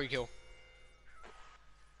 mate. Have a free kill.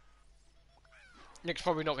 Nick's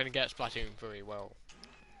probably not gonna get Splatoon very well.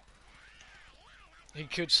 He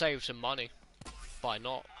could save some money by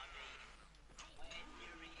not.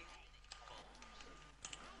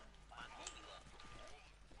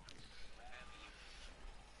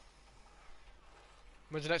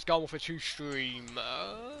 When's the next Garden Warfare 2 stream?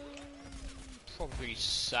 Probably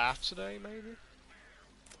Saturday, maybe?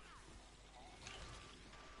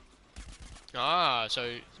 Ah,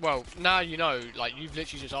 so, well, now you know, like, you've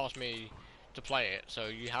literally just asked me to play it, so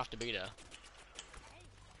you have to be there.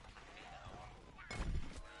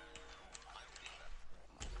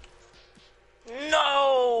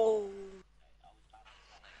 No!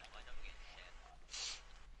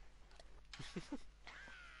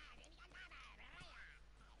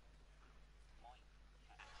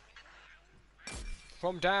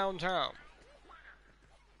 From downtown.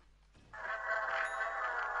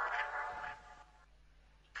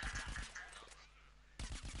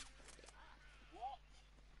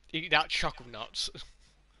 Eat that chuckle nuts.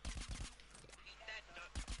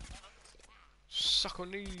 suck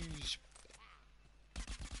on these.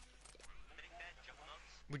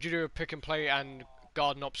 Would you do a pick and play and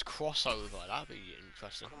Garden Ops crossover? That'd be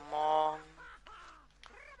interesting. Come on.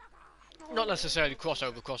 Not necessarily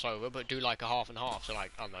crossover, but do like a half and half. So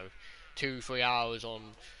like, I don't know, 2-3 hours on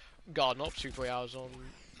Garden Ops, 2-3 hours on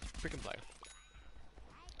pick and play.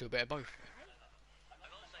 Do a bit of both.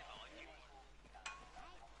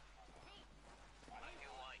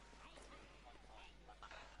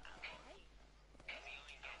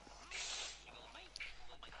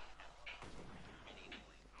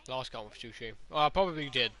 Last game was sushi. Oh, I probably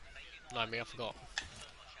did. No, I forgot.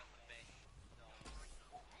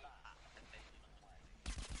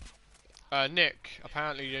 Nick,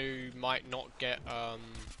 apparently you might not get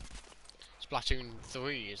Splatoon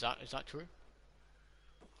 3. Is that true?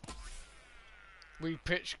 We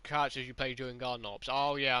pitch characters you play during Garden Ops.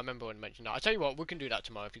 Oh yeah, I remember when I mentioned that. I tell you what, we can do that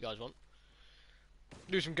tomorrow if you guys want.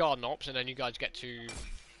 Do some Garden Ops and then you guys get to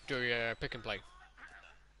do your pick and play.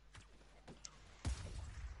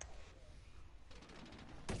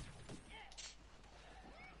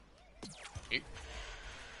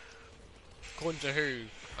 According to who?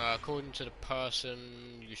 According to the person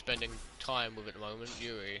you're spending time with at the moment,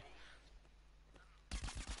 Yuri.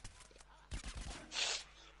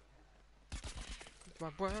 My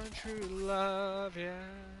one true love, yeah.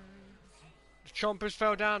 The chompers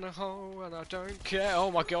fell down a hole and I don't care.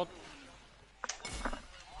 Oh my god.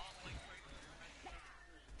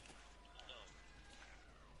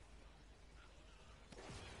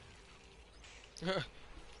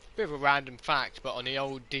 Bit of a random fact, but on the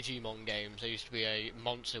old Digimon games, there used to be a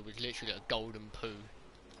monster with literally a golden poo.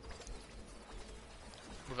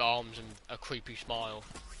 With arms and a creepy smile.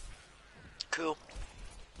 Cool.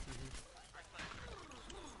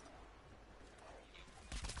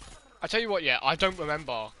 I tell you what, yeah, I don't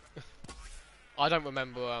remember. I don't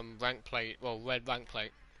remember rank plate, well, red rank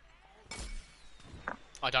plate.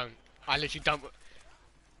 I don't. I literally don't.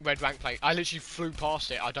 Red rank plate. I literally flew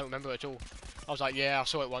past it. I don't remember it at all. I was like, yeah, I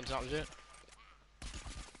saw it once and that was it.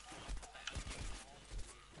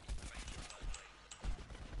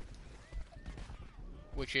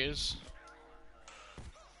 Which is...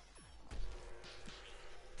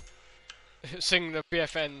 Sing the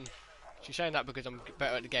BFN. She's saying that because I'm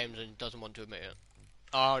better at the games and doesn't want to admit it.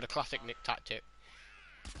 Oh, the classic Nick tactic.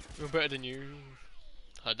 We're better than you.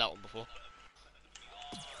 Heard that one before.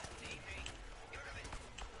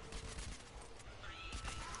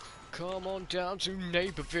 Come on down to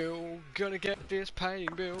Neighborville. Gonna get this paying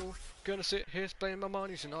bill. Gonna sit here spending my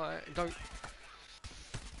money tonight. Don't.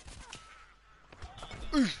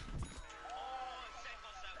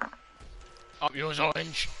 Up yours,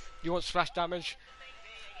 Orange. You want splash damage?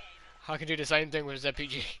 I can do the same thing with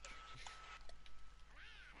ZPG.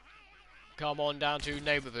 Come on down to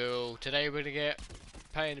Neighborville. Today we're gonna get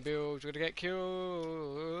paying the bills. We're gonna get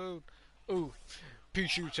killed. Ooh, pea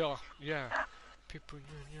shooter. Yeah. People,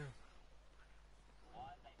 yeah.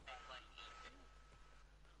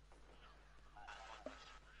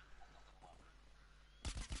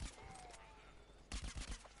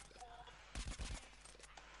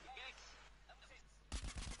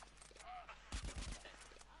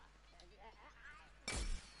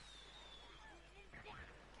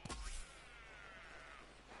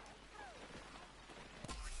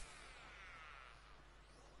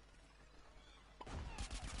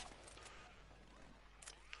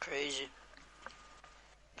 Crazy.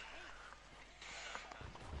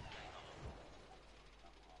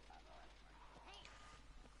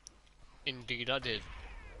 Indeed, I did.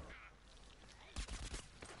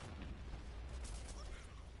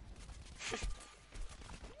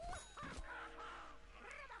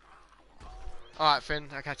 Alright, Finn,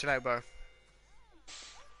 I'll catch you later, bro.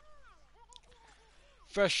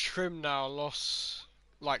 Fresh trim now, lost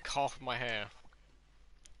like half of my hair.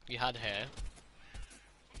 You had hair.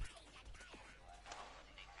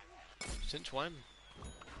 Since when?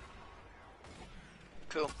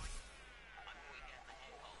 Cool.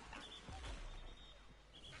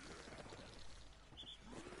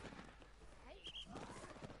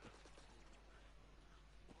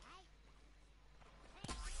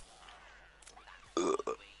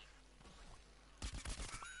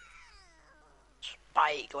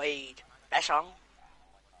 Spike Wade. That song.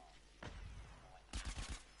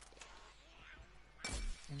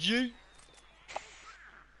 Yeet.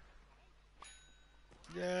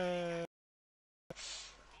 Yeah.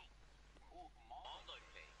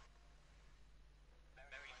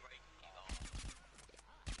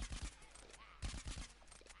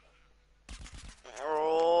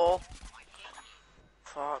 Oh.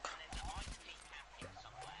 Fuck.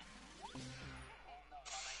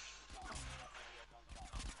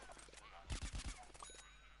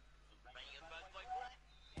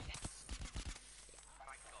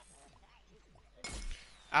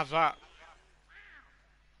 Have that.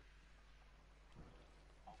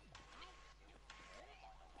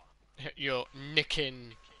 You're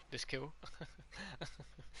nicking this kill.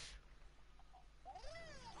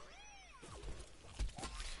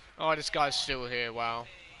 Oh, this guy's still here, wow.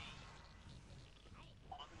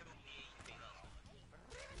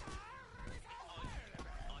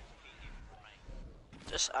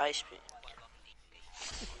 Just ice me.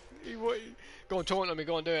 Go on, taunt me,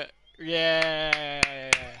 go on, do it. Yeah.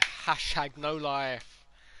 Hashtag no life.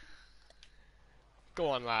 Go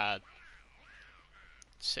on, lad.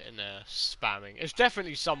 Sitting there, spamming. It's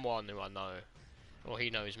definitely someone who I know. Or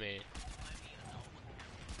he knows me.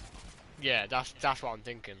 Yeah, that's what I'm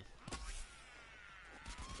thinking.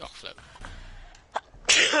 Oh, flip.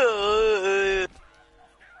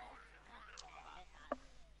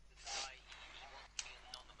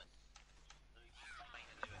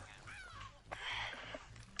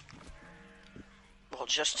 Well,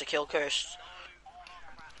 just to kill Curs.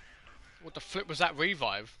 What the flip was that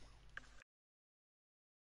revive?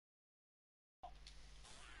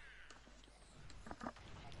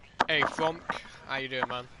 Hey, Fromk. How you doing,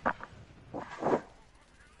 man?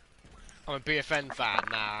 I'm a BFN fan.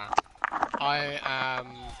 Nah. I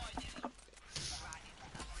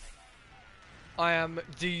am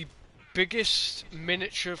the biggest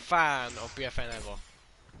miniature fan of BFN ever.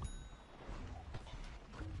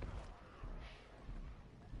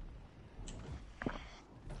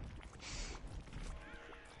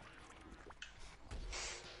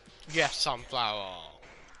 Yes, sunflower.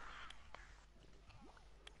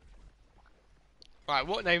 Right,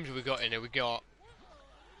 what names have we got in here? We got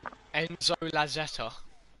Enzo Lazetta.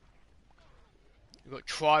 We got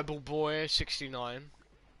Tribal Boy 69.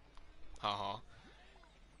 Haha.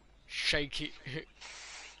 Shaky.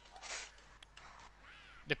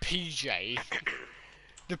 The PJ.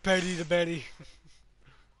 The Betty.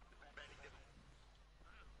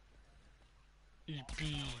 EP.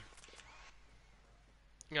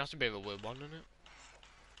 Yeah, that's a bit of a weird one, isn't it?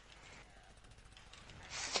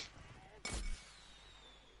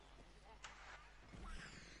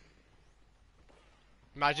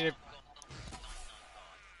 Imagine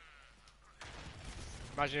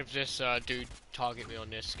if this dude target me on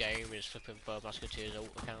this game is flipping Bird Musketeer's alt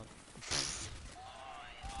account.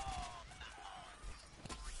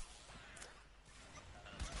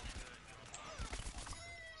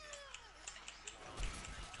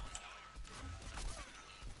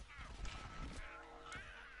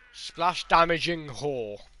 Splash damaging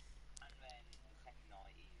whore.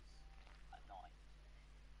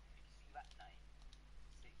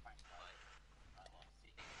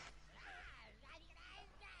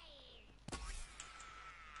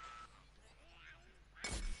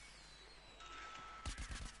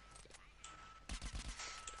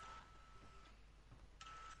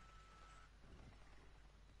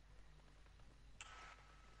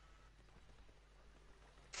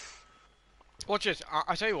 Watch this.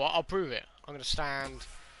 I tell you what, I'll prove it. I'm gonna stand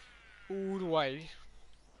all the way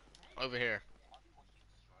over here.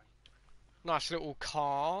 Nice little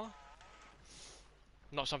car.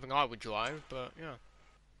 Not something I would drive, but yeah.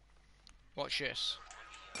 Watch this.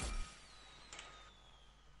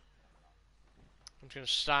 I'm just gonna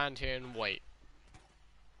stand here and wait.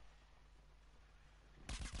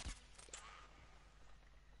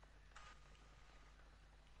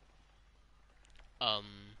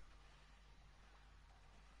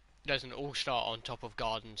 There's an all-star on top of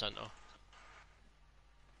Garden Center.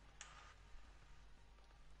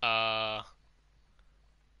 I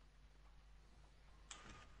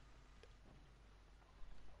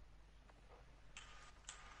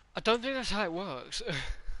don't think that's how it works.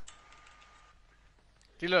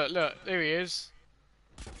 Dude, look, there he is.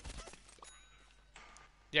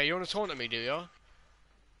 Yeah, you wanna taunt at me, do ya?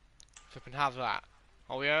 Flippin' have that.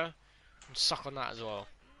 Oh yeah? And suck on that as well.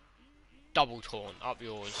 Double taunt, up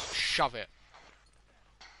yours. Shove it.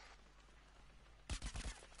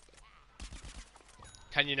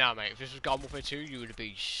 Can you now, mate? If this was Garden Warfare 2, you would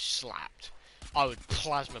be slapped. I would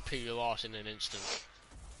plasma peel your ass in an instant.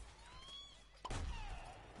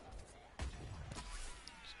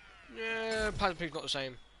 Yeah, plasma peel's not the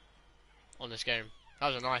same on this game. That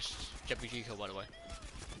was a nice JPG kill, by the way.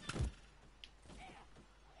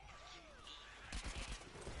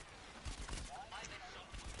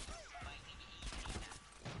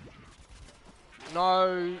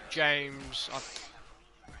 No, James.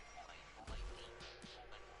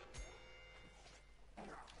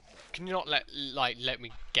 Can you not let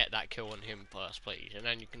me get that kill on him first, please, and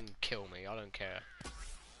then you can kill me. I don't care.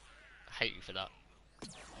 I hate you for that. I'm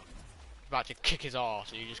about to kick his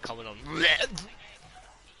ass, and you just coming on.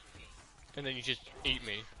 and then you just eat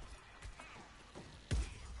me.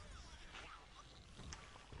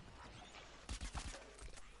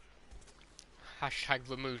 Hashtag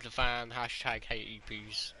remove the fan, hashtag hate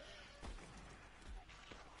EPs.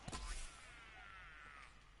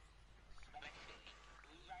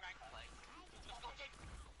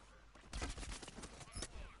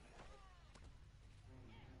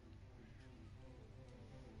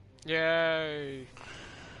 Yay!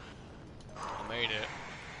 I made it.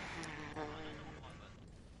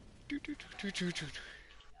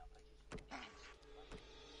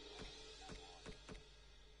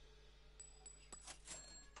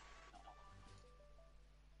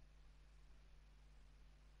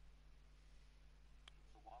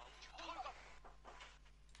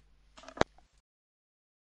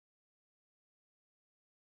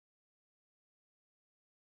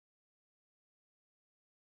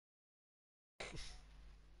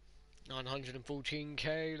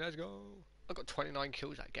 914k, let's go. I got 29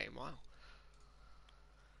 kills that game, wow.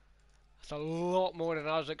 That's a lot more than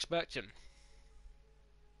I was expecting.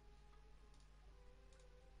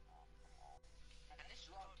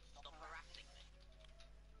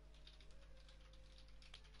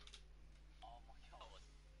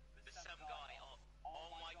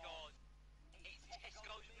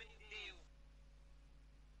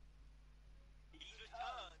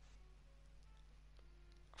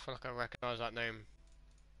 I feel like I recognise that name.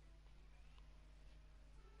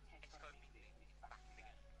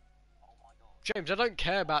 James, I don't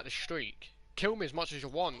care about the streak. Kill me as much as you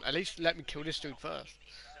want. At least let me kill this dude first.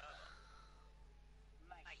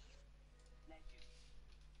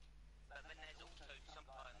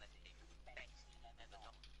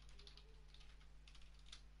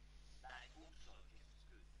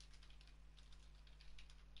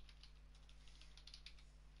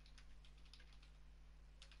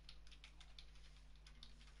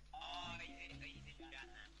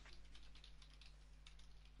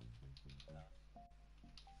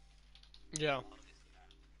 Yeah.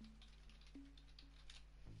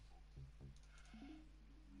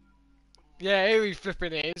 Yeah, here he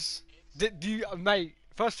flipping is. Do you, mate,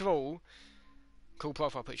 first of all, cool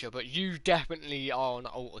profile picture, but you definitely are on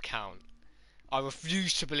an alt account. I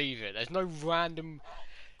refuse to believe it. There's no random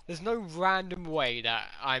way that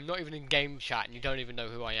I'm not even in game chat and you don't even know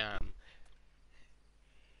who I am.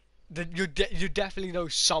 You definitely know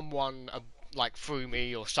someone like through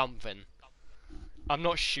me or something. I'm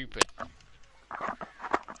not stupid.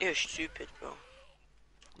 You're stupid, bro.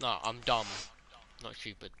 No, I'm dumb, not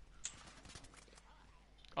stupid.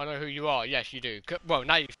 I know who you are. Yes, you do. Well,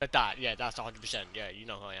 now you've said that. Yeah, that's 100%. Yeah, you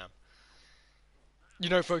know who I am. You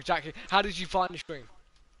know for exactly. How did you find the stream?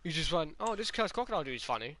 You just went, oh, this Curs3d Crocodile dude is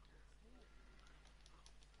funny.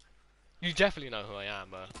 You definitely know who I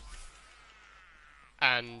am,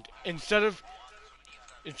 and instead of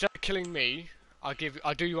killing me, I'll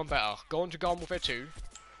do you one better. Go on to Garden Warfare 2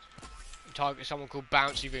 and target someone called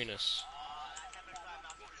Bouncy Venus.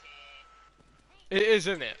 It is,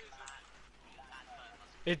 isn't it?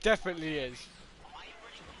 It definitely is.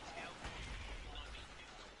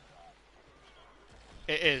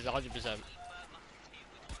 It is 100%.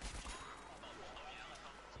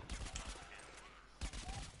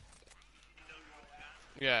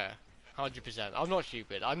 Yeah, 100%. I'm not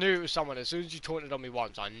stupid. I knew it was someone. As soon as you taunted on me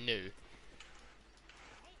once, I knew.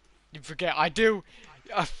 You forget, I deal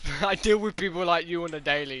with people like you on a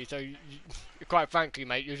daily, so quite frankly,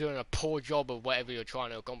 mate, you're doing a poor job of whatever you're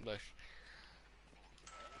trying to accomplish.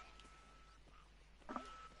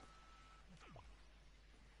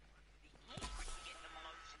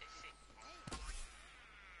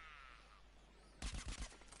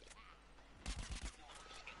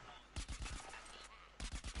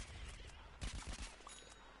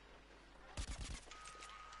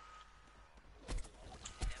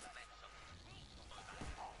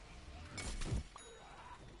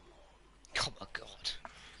 Oh my god.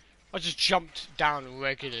 I just jumped down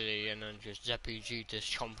regularly and then just ZPG'd this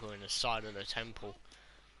chomper in the side of the temple.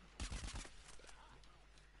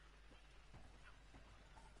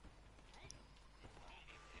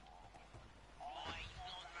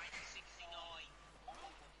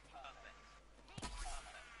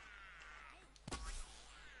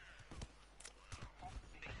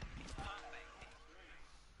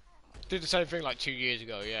 Did the same thing like 2 years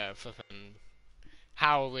ago, yeah, flipping.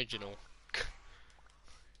 How original.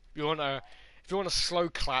 If you want a slow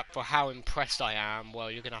clap for how impressed I am,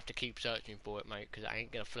 well, you're gonna have to keep searching for it, mate, because it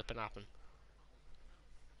ain't gonna flipping happen.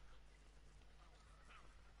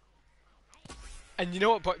 And you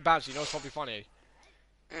know what, Bouncy, you know what's probably funny?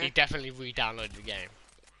 He definitely re-downloaded the game.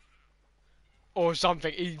 or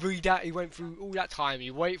something. He went through all that time.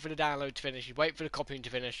 You wait for the download to finish. You wait for the copying to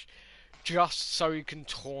finish, just so he can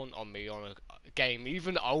taunt on me on a game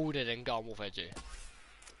even older than Garden Warfare 2.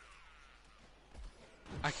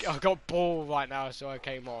 I got bored right now, so I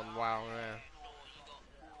came on. Wow, yeah.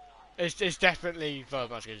 It's definitely Third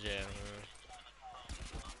Musketeer. Yeah.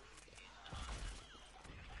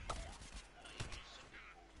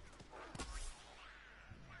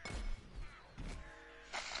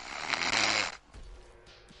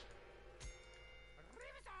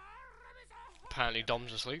 Apparently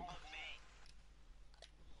Dom's asleep.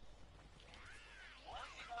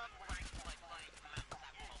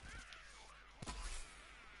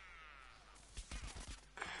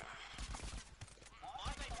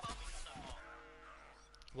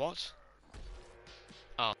 What?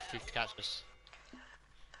 Oh, he's to catch us.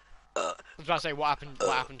 I was about to say what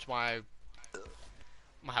happened to my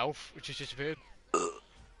health, which has disappeared.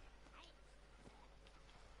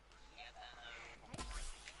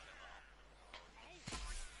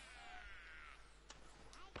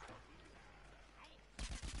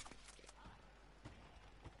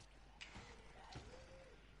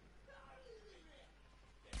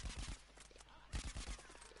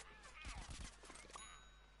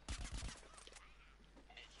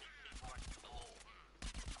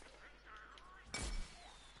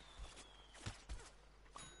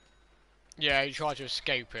 Yeah, you tried to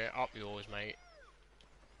escape it. Up yours, mate.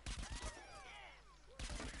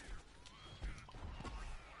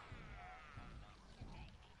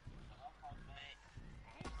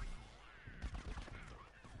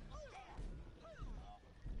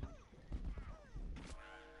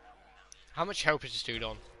 How much health is this dude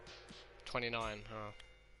on? 29. Oh.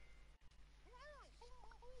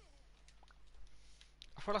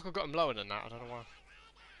 I feel like I got him lower than that. I don't know why.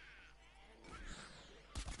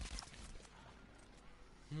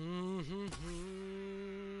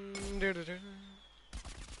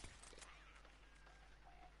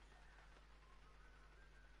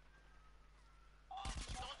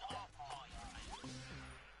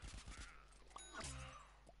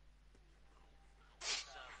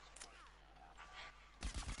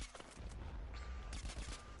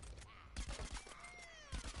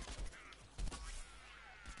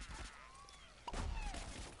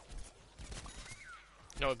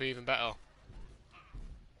 That would be even better.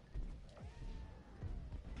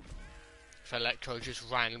 If Electro just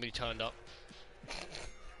randomly turned up.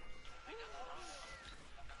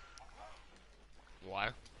 Why?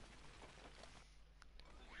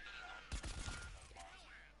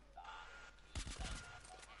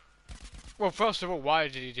 Well, first of all, why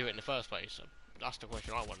did he do it in the first place? That's the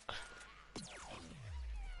question I want.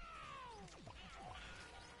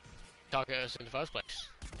 Target us in the first place.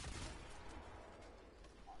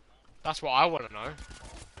 That's what I want to know.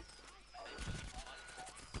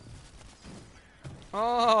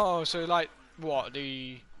 Oh, so like, what,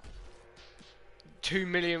 the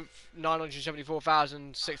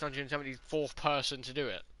 2,974,674th person to do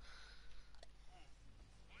it?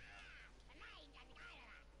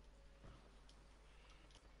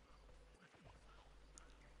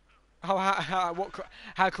 Oh,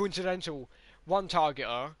 how coincidental. One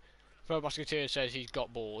targeter, Third Musketeer, says he's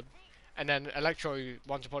got bored, and then Electro,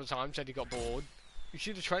 once upon a time, said he got bored. You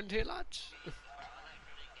see the trend here, lads?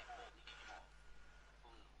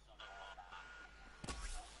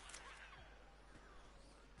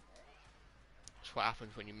 That's what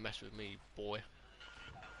happens when you mess with me, boy.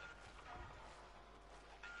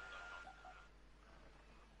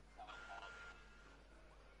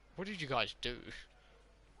 What did you guys do?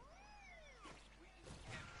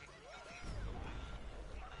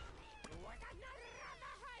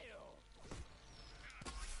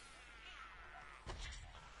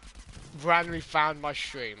 Randomly found my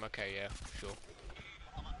stream. Okay, yeah, sure.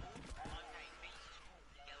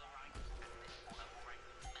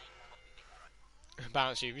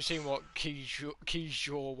 Bouncy, have you seen what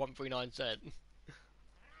Keyshaw139 said?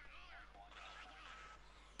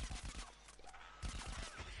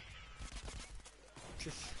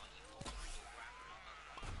 Just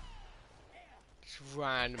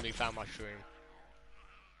randomly found my stream.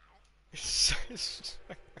 It's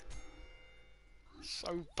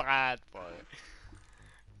so bad, bro.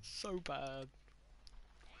 So bad.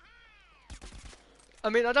 I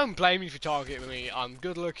mean, I don't blame you for targeting me. I'm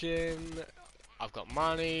good looking. I've got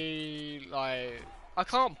money. Like, I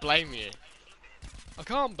can't blame you. I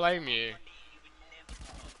can't blame you.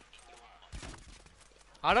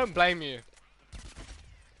 I don't blame you.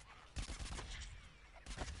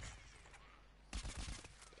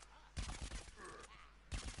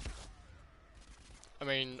 I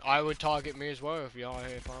mean, I would target me as well if I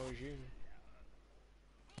was you.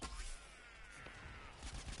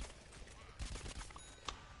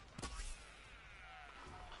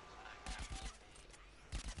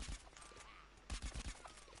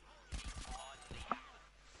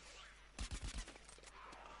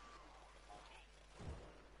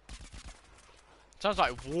 Sounds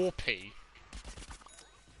like Warpy.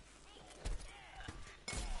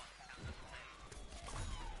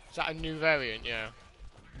 Is that a new variant? Yeah.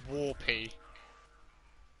 Warpy.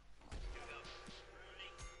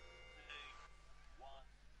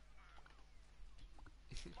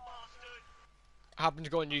 I happened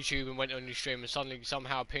to go on YouTube and went on your stream and suddenly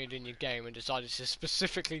somehow appeared in your game and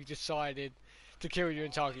specifically decided to kill you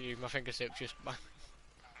and target you. My fingertip just...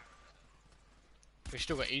 We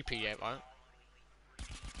still got EP yet, right?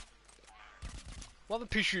 What other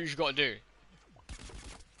pea shooters you gotta do?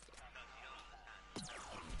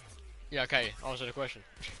 Yeah, okay, answer the question.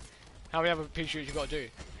 How many other pea shooters you gotta do?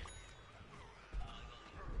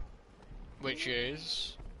 Which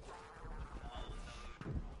is...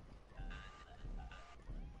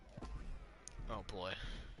 Oh boy.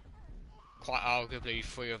 Quite arguably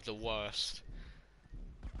 3 of the worst.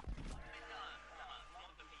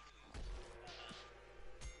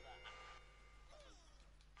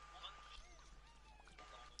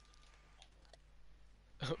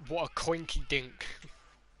 What a coinky dink.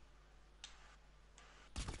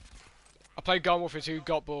 I played Garden Warfare 2,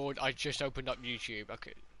 got bored, I just opened up YouTube.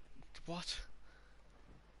 Okay. What?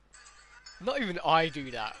 Not even I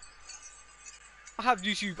do that. I have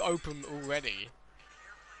YouTube open already.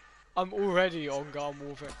 I'm already on Garden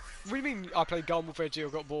Warfare. What do you mean I played Garden Warfare 2,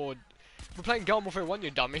 I got bored? We're playing Garden Warfare 1,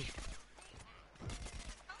 you dummy.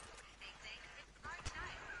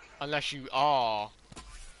 Unless you are.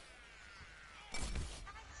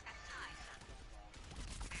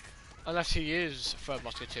 Unless he is Third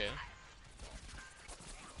Musketeer.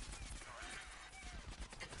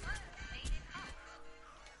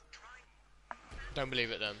 Don't believe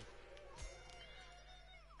it then.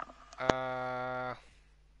 Nah.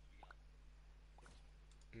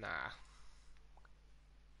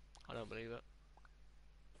 I don't believe it.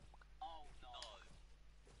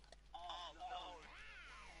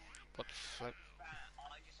 What the flip?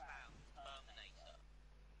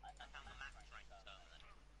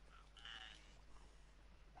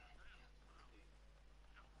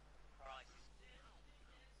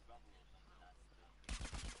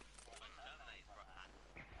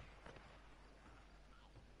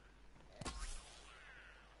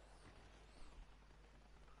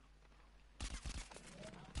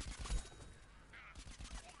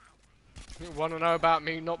 You want to know about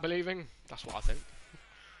me not believing? That's what I think.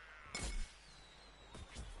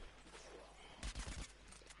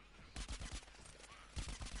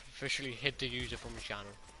 Officially hid the user from the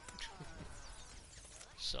channel.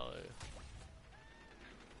 So...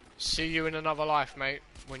 See you in another life, mate,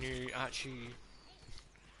 when you actually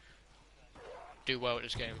do well at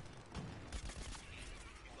this game.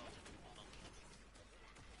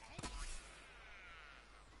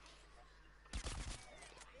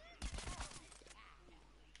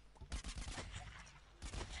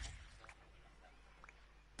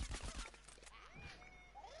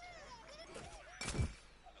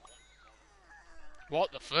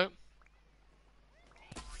 What the flip?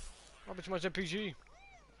 What happened to my ZPG?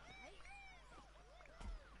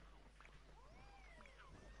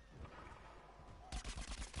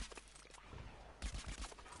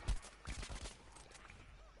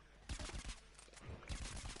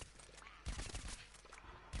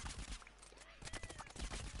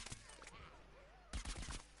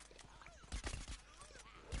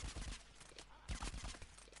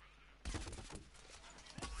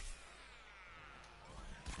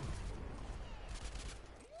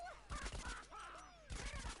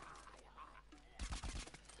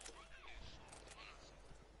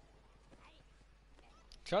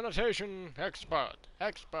 Sanitation expert,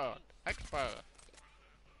 expert, expert.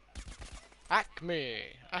 Acme,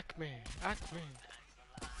 Acme, Acme.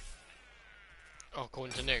 Oh,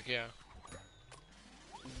 according to Nick, yeah.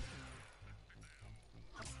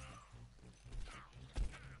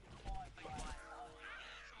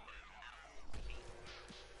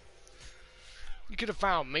 You could have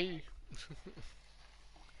found me.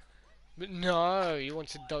 But no, you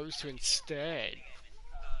wanted those two instead.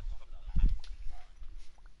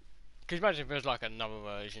 Could you imagine if there was like another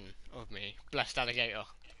version of me? Blessed Alligator.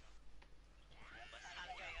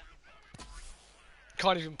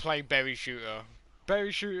 Can't even play Berry Shooter.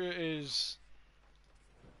 Berry Shooter is...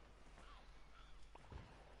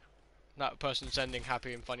 that person sending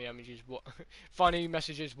happy and funny images, funny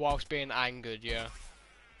messages whilst being angered, yeah.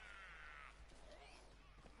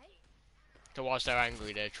 So whilst they're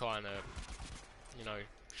angry, they're trying to, you know,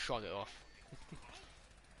 shrug it off.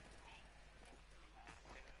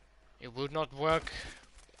 It would not work.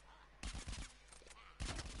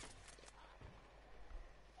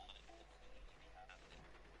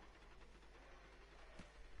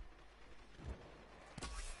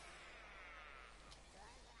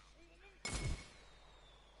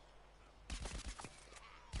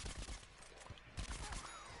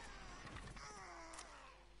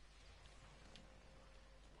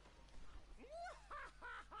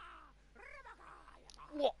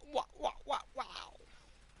 Wow.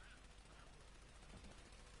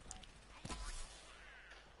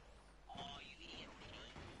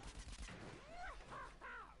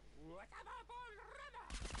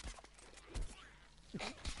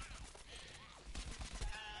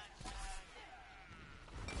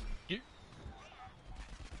 You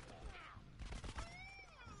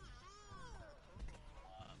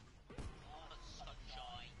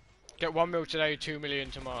get 1 mil today, 2 million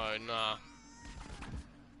tomorrow. Nah.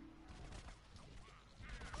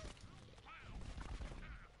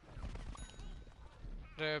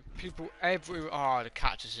 The people every the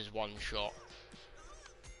cactus is one shot.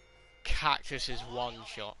 Cactus is one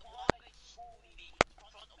shot.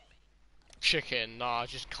 Chicken, nah, I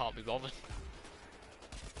just can't be bothered.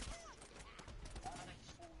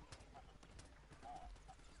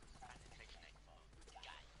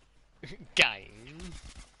 Game.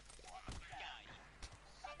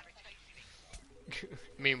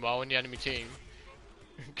 Meanwhile, in the enemy team,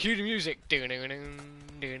 cue the music.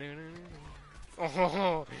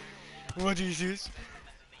 Oh, what is this?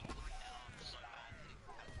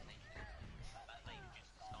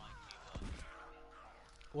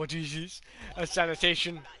 What is this? A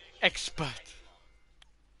sanitation expert.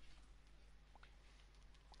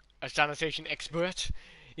 A sanitation expert?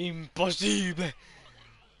 Impossible.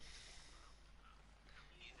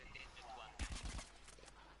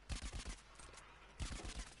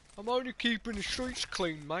 I'm only keeping the streets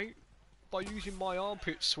clean, mate, by using my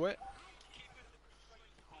armpit sweat.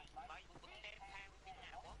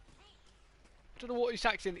 I don't know what his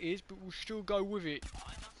accent is, but we'll still go with it.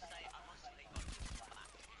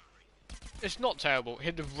 It's not terrible.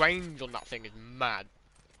 The range on that thing is mad.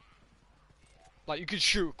 Like, you could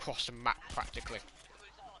shoot across the map, practically.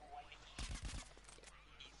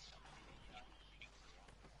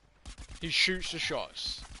 He shoots the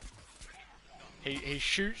shots. He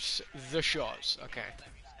shoots the shots. Okay.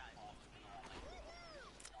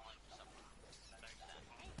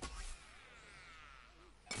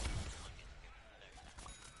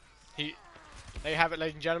 There you have it,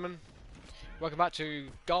 ladies and gentlemen. Welcome back to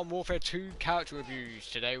Garden Warfare 2 character reviews.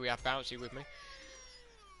 Today we have Bouncy with me.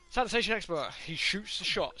 Sanitation expert. He shoots the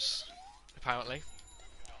shots. Apparently.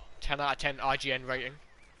 10 out of 10 IGN rating.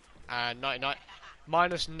 And 99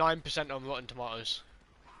 minus 9% on Rotten Tomatoes.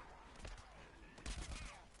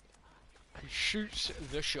 He shoots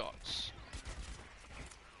the shots.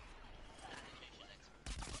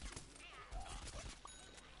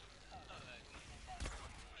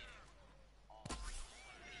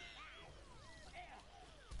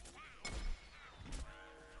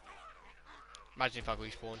 Imagine if I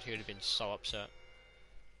respawned, he would have been so upset.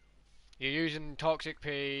 You're using Toxic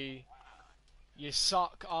P. You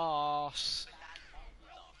suck ass.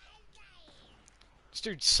 This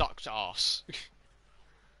dude sucks ass.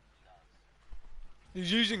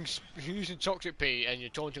 He's using Toxic P and you're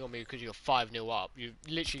taunting on me because you're 5-0 up. You're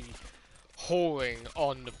literally whoring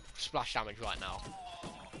on the splash damage right now.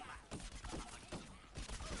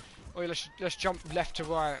 Oh, yeah, let's jump left to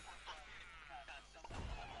right.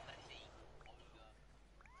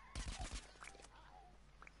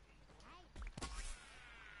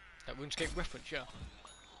 That RuneScape reference, yeah.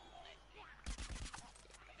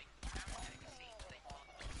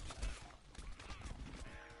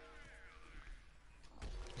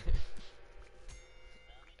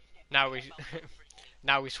 Now we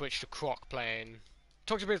now we switch to Croc playing.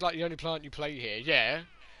 Toxic P is like the only plant you play here, yeah.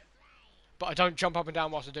 But I don't jump up and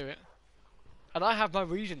down whilst I do it. And I have my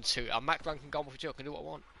reasons to. I'm max rank and Garden Warfare 2, I can do what I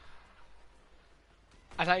want.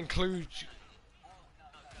 And that includes...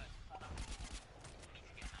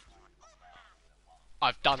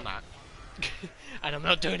 I've done that. And I'm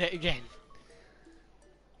not doing it again.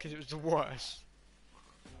 Because it was the worst.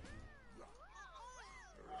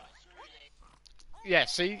 Yeah,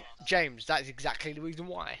 see? James, that is exactly the reason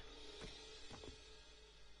why.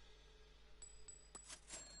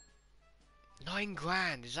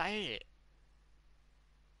 £9,000, is that it?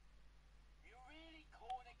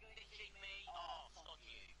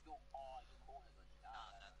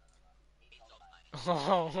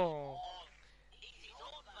 Oh.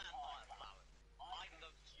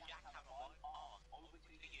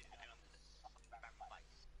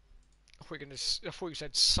 I thought you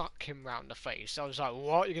said suck him round the face. I was like,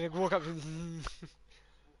 what? You're gonna walk up to him?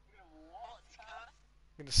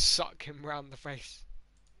 You're gonna suck him round the face.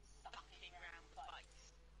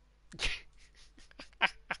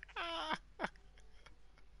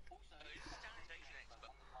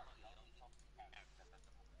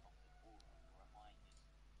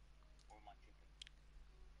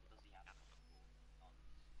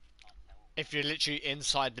 If you're literally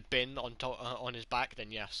inside the bin on top, on his back, then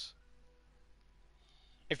yes.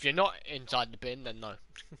 If you're not inside the bin, then no.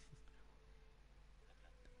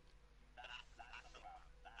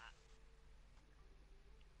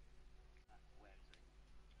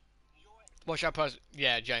 Watch that person.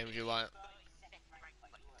 Yeah, James, you're right.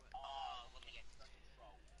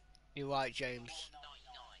 You're right, James.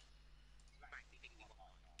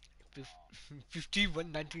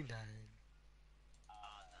 51.99.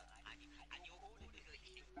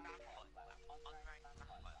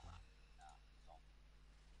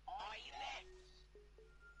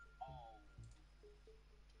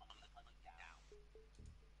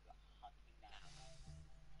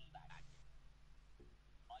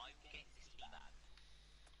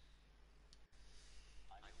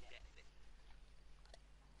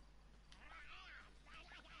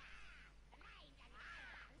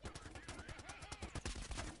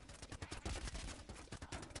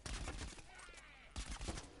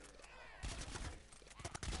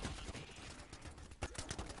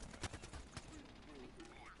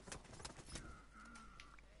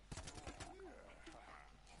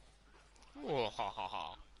 Oh, ha ha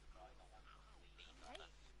ha.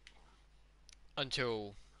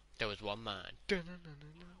 Until there was one man.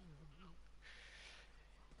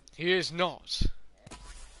 He is not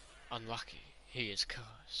unlucky. He is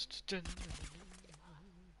cursed.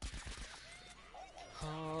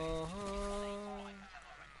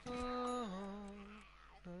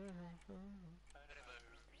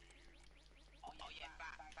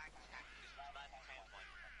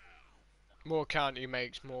 More account he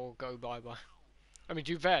makes, more go bye bye. I mean,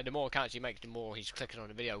 to be fair, the more accounts he makes, the more he's clicking on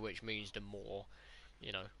the video, which means the more,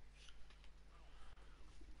 you know.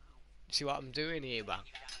 See what I'm doing here, man?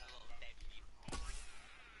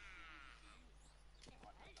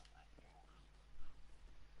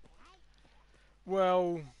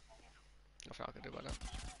 Well, nothing I can do about that.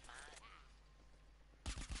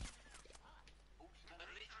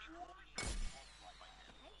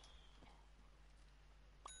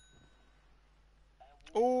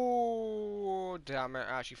 Oh, damn it!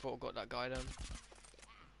 I actually thought I got that guy then.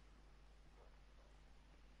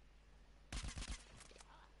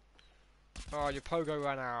 Oh, your pogo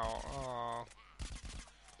ran out. Oh.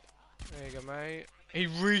 There you go, mate. He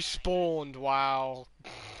respawned, wow.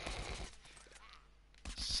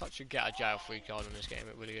 Such a get out of jail free card in this game,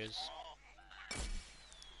 it really is.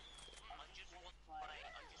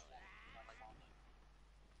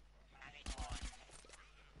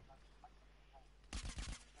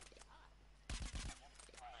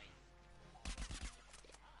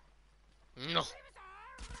 No.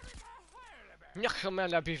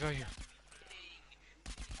 La beaver.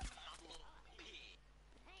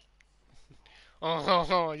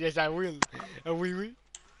 Oh, yes, I will. Oui, oui.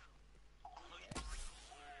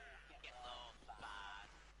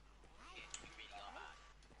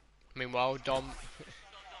 Meanwhile,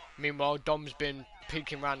 Dom's been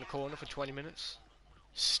peeking around the corner for 20 minutes,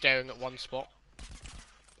 staring at one spot.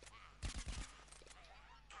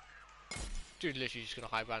 Dude, literally just gonna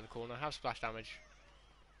hide around the corner. Have splash damage.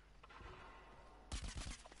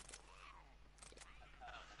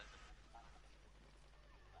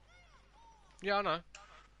 Yeah, I know.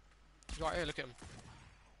 He's right here. Look at him.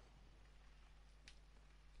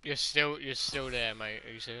 You're still there, mate.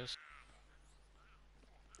 Are you serious?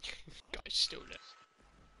 Guy's still there.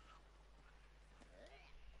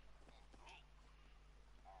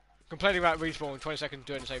 Complaining about respawn, 20 seconds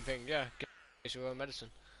doing the same thing. Yeah, get your own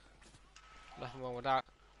medicine. Nothing wrong with that.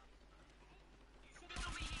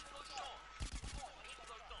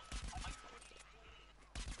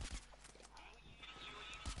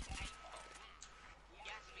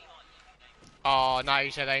 Oh, now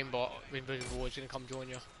you said aimbot. Invisible Boy's gonna come join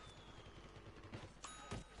you.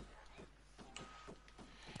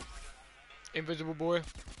 Invisible Boy.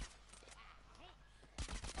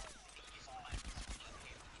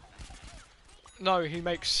 No, he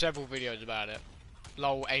makes several videos about it.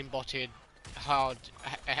 Lol, aimbotted, hard,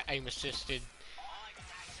 aim assisted,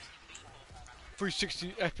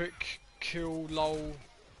 360 epic kill, lol.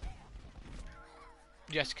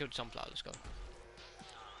 Yes, killed Sunflower, let's go.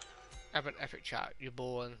 Have an epic chat, you're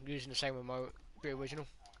boring. Using the same remote, be original.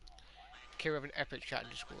 Kill have an epic chat in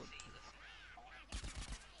Discord.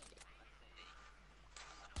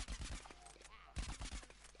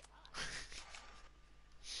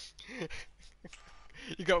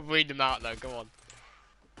 You gotta read them out though, come on.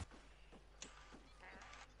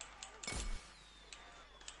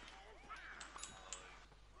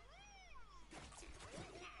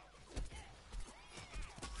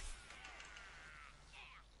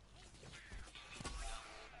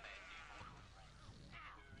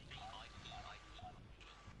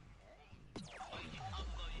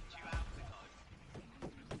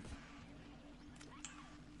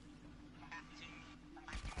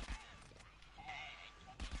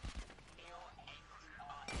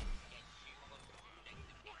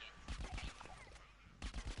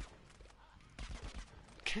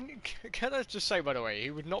 can I just say, by the way, he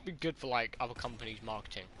would not be good for like other companies'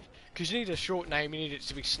 marketing, because you need a short name, you need it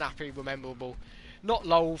to be snappy, memorable, not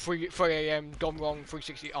lol 3 a.m. gone wrong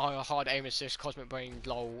 360 hard aim assist cosmic brain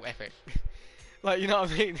lol epic. Like, you know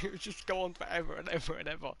what I mean? It would just go on forever and ever and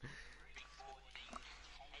ever.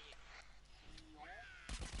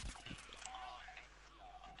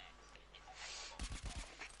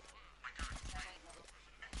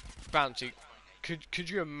 Bounty, could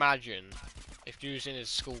you imagine if you was in his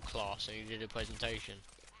school class and he did a presentation?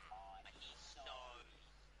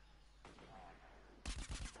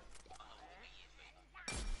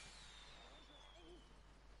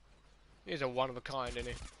 He's a one of a kind, isn't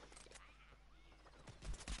he?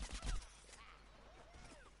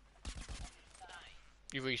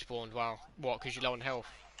 You respawned, wow. What, because you're low on health?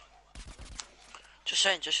 Just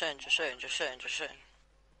saying.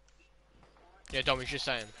 Yeah, Dom, he's just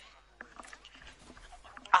saying.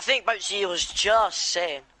 I think Bouncy was just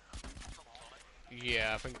saying.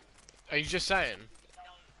 Yeah, I think... Are you just saying?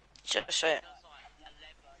 Just saying.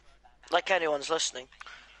 Like anyone's listening.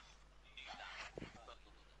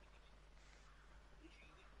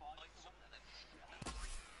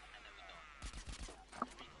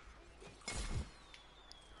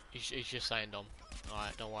 He's just saying, Dom.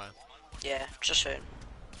 Alright, don't worry. Yeah, just saying.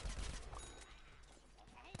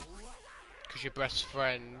 Because your best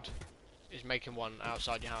friend is making one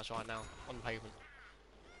outside your house right now, on the pavement.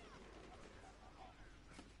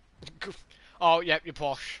 Oh, yep, you're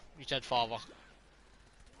posh. You said father.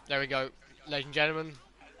 There we go. Ladies and gentlemen.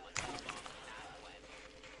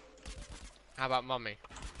 How about mummy?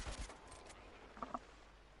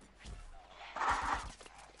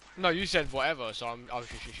 No, you said whatever, so I was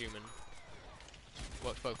just assuming.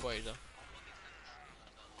 Works both ways, though.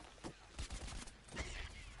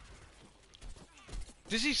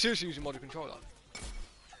 Does he seriously use a modded controller?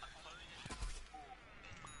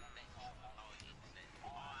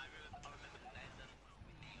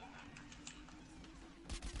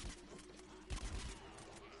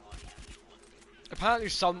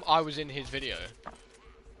 Apparently I was in his video.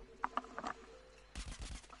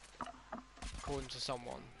 According to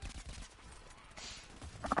someone.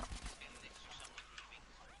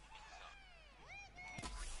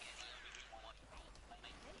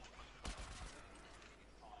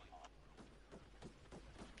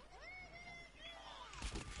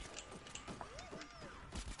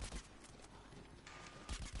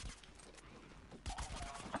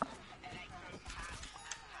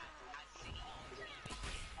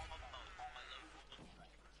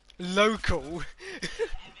 Local?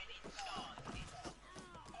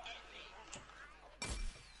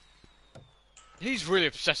 He's really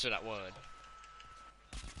obsessed with that word.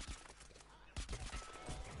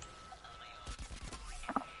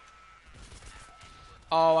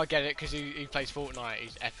 Oh, I get it, because he plays Fortnite.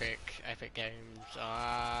 He's epic games.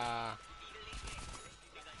 Ah.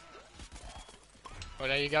 Well,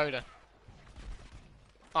 there you go then.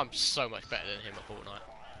 I'm so much better than him at Fortnite.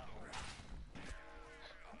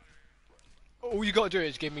 All you gotta do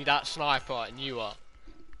is give me that sniper and you are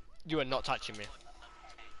not touching me.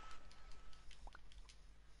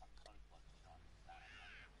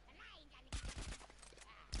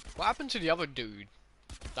 What happened to the other dude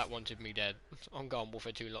that wanted me dead? I'm going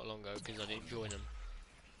Warfare 2 a lot longer because I didn't join him.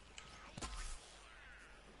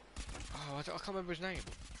 Oh, I can't remember his name.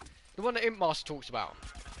 The one that Imp Master talks about.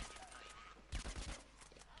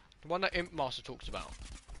 The one that Imp Master talks about.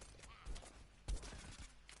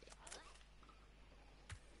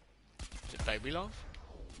 Is it Baby Love?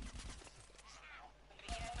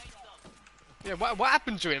 Yeah, what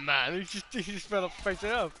happened to him, man? He just fell off the face of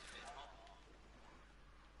the earth.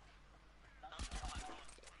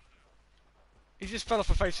 He just fell off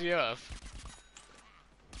the face of the earth.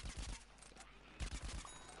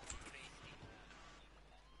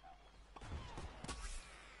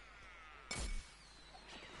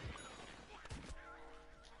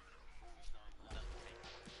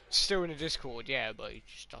 Still in the Discord, yeah, but he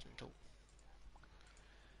just doesn't talk.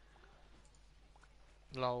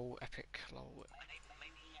 Lol, epic, lol.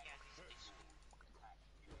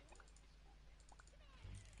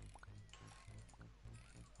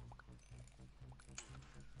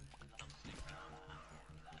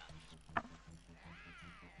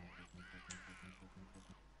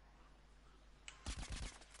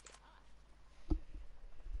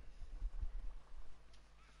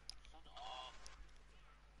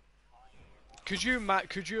 Could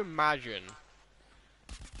you imagine?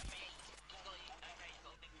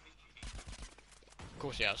 Of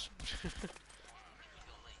course he has.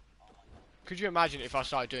 Could you imagine if I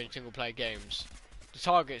started doing single player games? The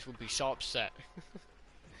targets would be so upset.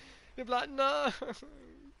 They'd be like, no.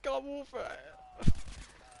 God warfare.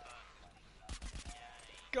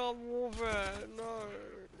 God warfare. No.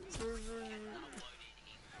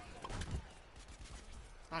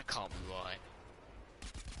 That can't be right.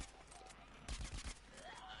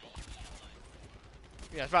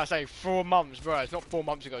 Yeah, I was about to say 4 months, bro. It's not 4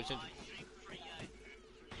 months ago since.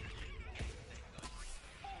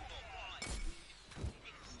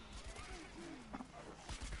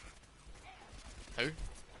 Who?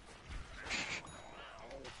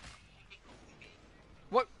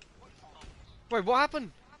 What? Wait, what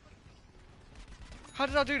happened? How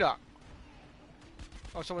did I do that?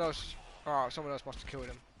 Oh, someone else. Oh, someone else must have killed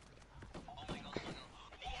him.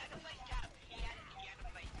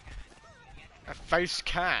 A face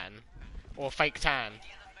can? Or a fake tan?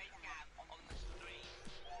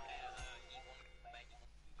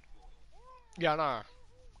 Yeah, I know.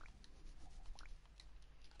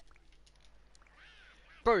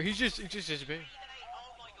 Bro, he just disappeared.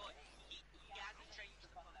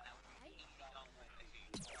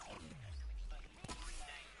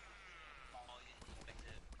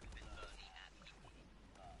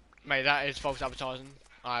 Mate, that is false advertising.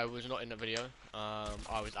 I was not in the video.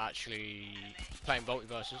 I was actually playing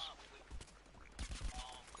Multiverses.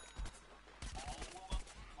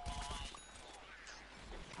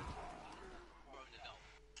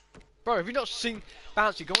 Bro, have you not seen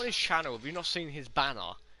Bouncy? Go on his channel. Have you not seen his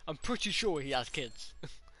banner? I'm pretty sure he has kids.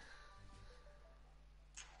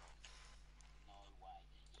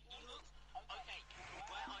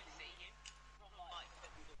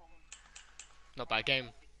 Not bad game.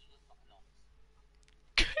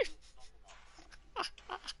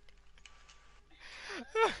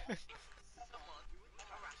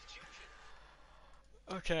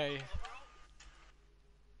 Okay.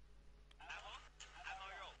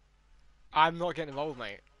 I'm not getting involved,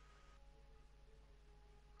 mate.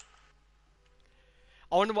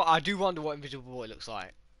 I do wonder what Invisible Boy looks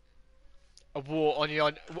like. A wart on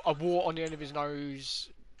the end of his nose,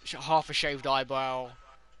 half a shaved eyebrow.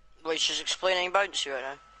 Wait, she's explaining Bouncy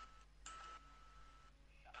right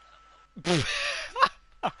now.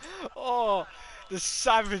 Oh, the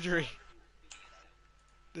savagery.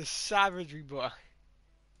 The savagery, boy.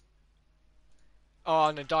 Oh,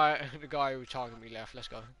 and the guy who targeted me left. Let's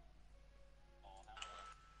go.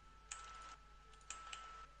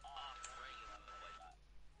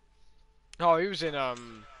 Oh, he was in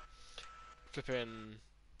flipping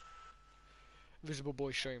Visible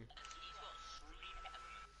Boy stream.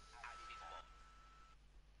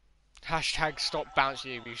 Hashtag stop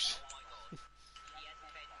bouncy abuse.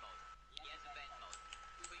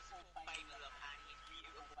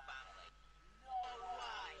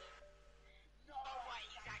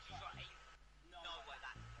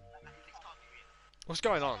 What's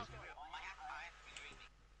going on?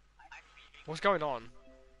 What's going on?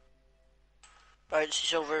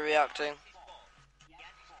 Bouncy's overreacting.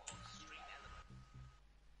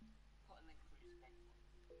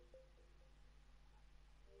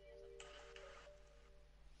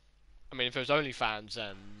 I mean, if it was OnlyFans,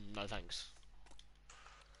 then no thanks.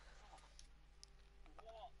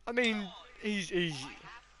 I mean, he's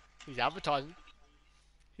advertising.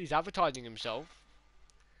 He's advertising himself.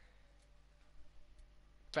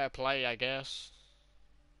 Fair play, I guess.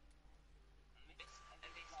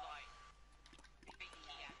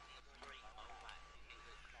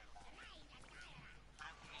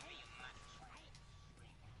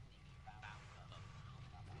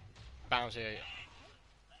 Bouncy.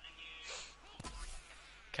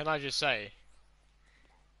 Can I just say,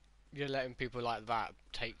 you're letting people like that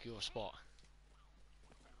take your spot.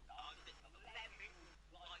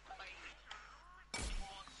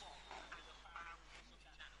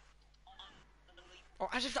 Oh,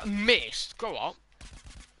 as if that missed. Grow up.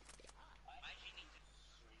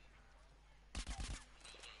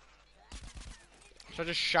 Should I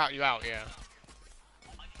just shout you out, yeah?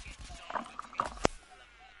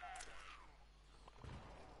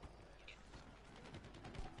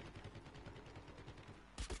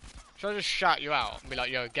 Should I just shout you out and be like,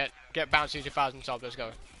 yo, get Bouncy to 1,000 subs, let's go.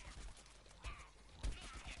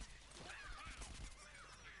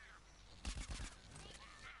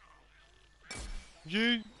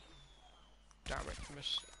 You. Damn it,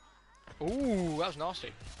 miss. Ooh, that was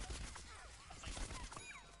nasty.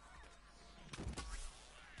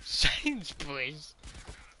 Sainsbury's?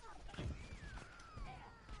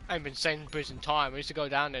 I ain't been Sainsbury's in time. I used to go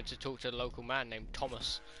down there to talk to a local man named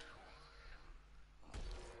Thomas.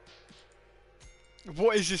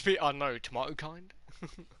 What is this bit? Oh no, tomato kind?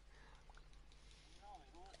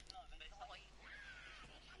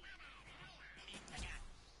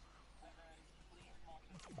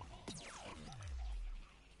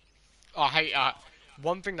 I hate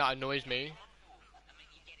one thing that annoys me.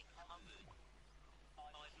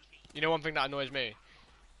 You know, one thing that annoys me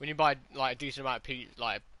when you buy like a decent amount of pizza,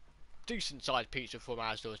 like decent sized pizza from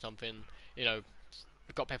Asda or something. You know, it's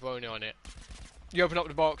got pepperoni on it. You open up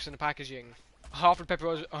the box and the packaging. Half of the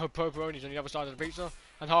pepperoni's on the other side of the pizza,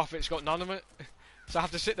 and half of it's got none of it. So I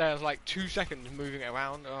have to sit there for like 2 seconds moving it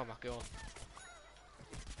around. Oh my god.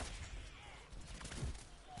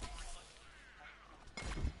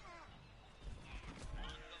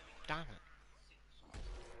 Damn it.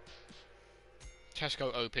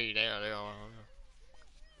 Tesco OP, they are.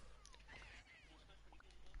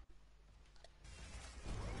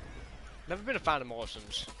 Never been a fan of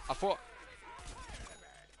Morrison's. I thought...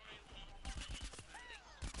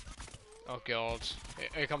 Oh god.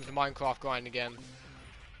 Here comes the Minecraft grind again.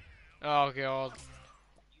 Oh god.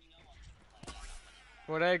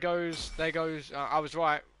 Well, there goes, I was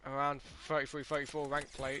right, around 33, 34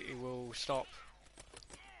 rank plate, he will stop.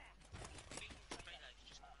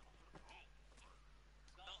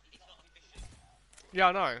 Yeah,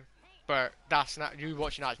 I know, but that's not, you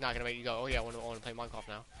watching that's not going to make you go, oh yeah, I want to play Minecraft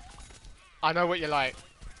now. I know what you're like.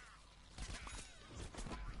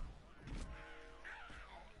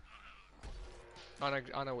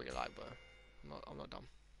 I know what you're like, but I'm not dumb.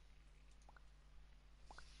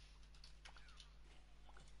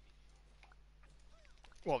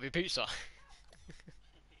 What, your pizza?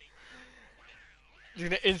 You're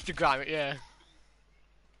gonna Instagram it, yeah.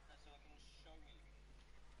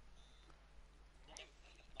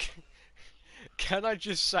 Can I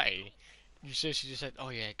just say, you seriously just said, oh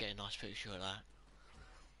yeah, get a nice picture of that.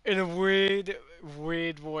 In a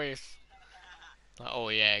weird voice. Like, oh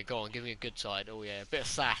yeah, go on, give me a good side. Oh yeah, a bit of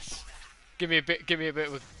sass. Give me a bit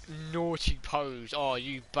of a naughty pose. Oh,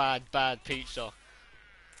 you bad pizza.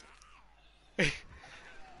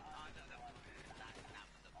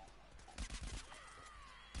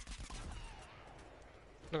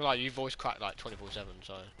 Look like you voice cracked like 24/7,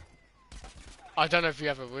 so I don't know if you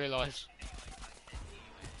ever realised.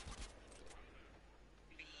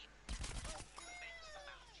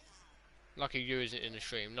 Lucky you isn't in the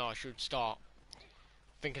stream. No, I should start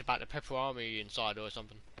thinking about the Pepper Army inside or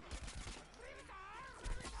something.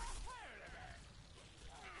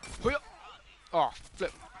 Oh,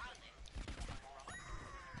 flip.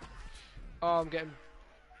 Oh, I'm getting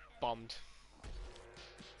bombed.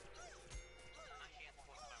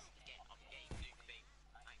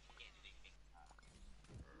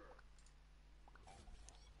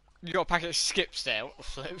 You got a packet of skips there, what the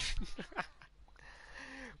flip?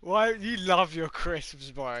 Why, you love your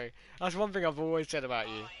crisps, bro. That's one thing I've always said about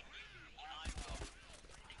you.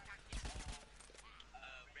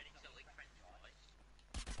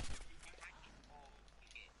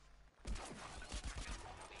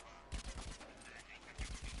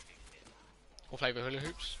 What flavour hula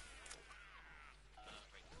hoops?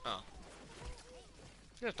 Oh.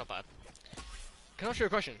 Yeah, it's not bad. Can I ask you a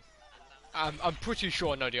question? I'm pretty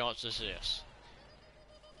sure I know the answer to this.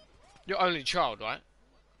 You're only child, right?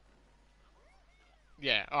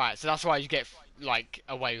 Yeah, alright, so that's why you get, like,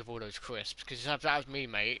 away with all those crisps. Because if that was me,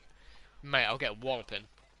 mate, I'll get walloping.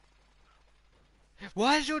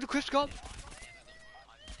 Why is all the crisps gone?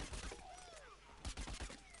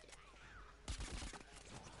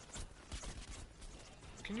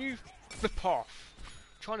 Can you flip off?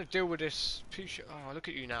 I'm trying to deal with this piece of... Oh, look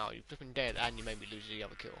at you now. You're flipping dead and you made me lose the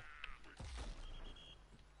other kill.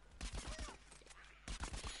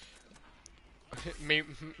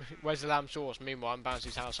 Where's the lamb sauce? Meanwhile, I'm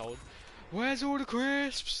Bouncy's household. Where's all the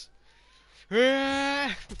crisps?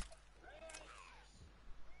 I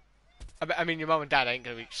mean, your mum and dad ain't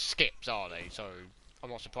gonna eat skips, are they? So, I'm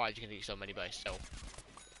not surprised you can eat so many by yourself.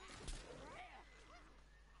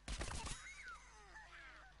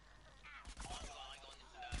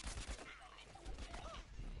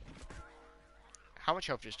 How much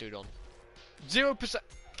health is this dude on? 0%.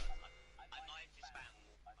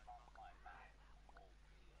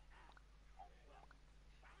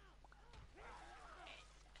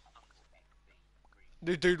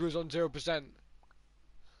 The dude was on 0%.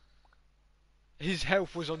 His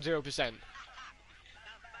health was on 0%.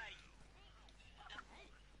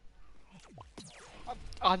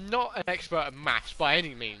 I'm not an expert at maths by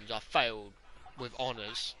any means. I failed with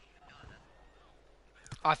honours.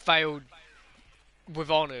 I failed with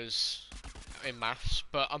honours in maths,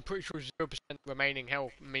 but I'm pretty sure 0% remaining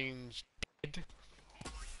health means dead.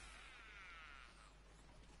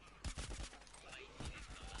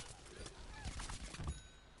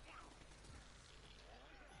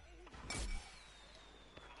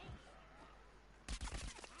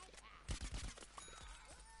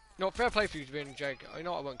 No, fair play for you being Jake. I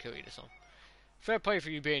know I won't kill you this time. Fair play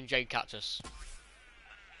for you being Jade Cactus.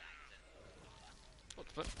 What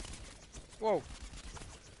the fuck? Whoa.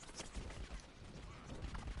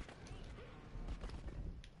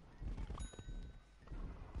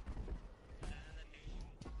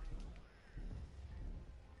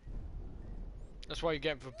 That's why you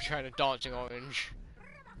get for trying a dancing orange.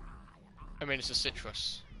 I mean, it's a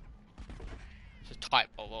citrus. It's a type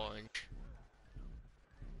of orange.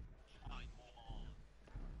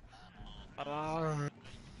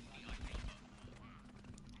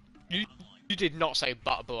 You did not say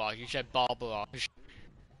butter barrage, you said bar barrage.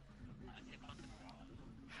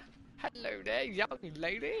 Hello there, young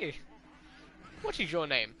lady. What is your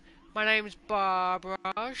name? My name's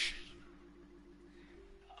Barbarage.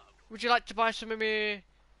 Would you like to buy some of me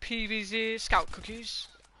PVZ scout cookies?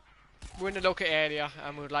 We're in the local area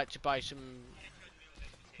and we would like to buy some...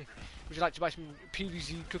 Would you like to buy some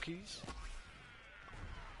PVZ cookies?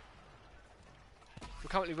 We're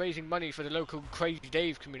currently raising money for the local Crazy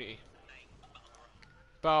Dave community.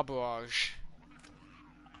 Barbarage.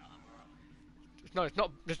 No, it's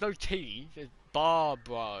not. There's no T. There's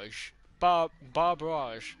Barbarage.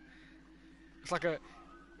 Barbarage. It's like a.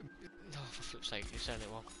 Oh, for flip's sake, you're saying it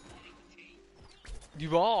wrong.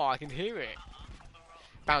 You are. I can hear it.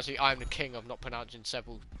 Bouncy, I'm the king of not pronouncing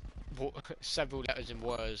several letters in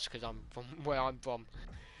words because I'm from where I'm from.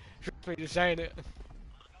 Trust me, you're saying it.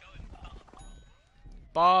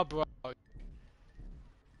 Barbarage.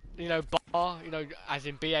 You know, bar. You know, as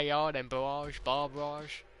in B-A-R, then barrage.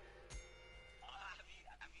 Barbarage.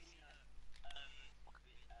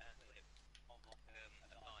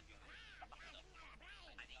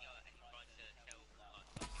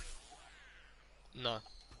 No.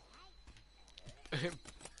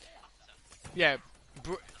 Yeah,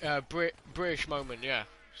 British moment, yeah.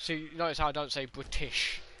 See, notice how I don't say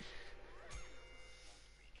British.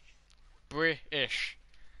 British.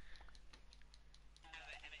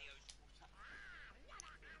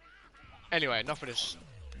 Anyway, enough of this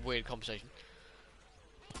weird conversation.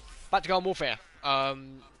 Back to Garden Warfare.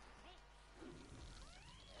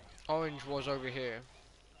 Orange was over here.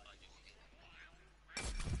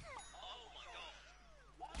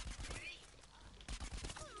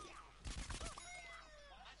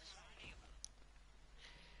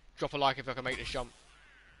 Drop a like if I can make this jump.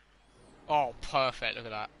 Oh, perfect, look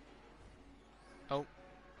at that. Oh.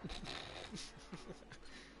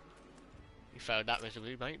 You failed that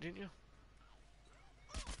miserably, mate, didn't you?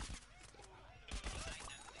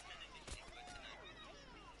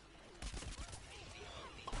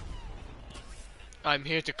 I'm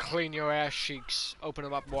here to clean your ass cheeks. Open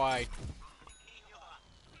them up wide.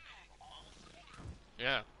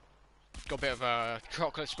 Yeah. Got a bit of a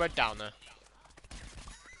chocolate spread down there.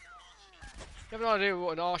 You have no idea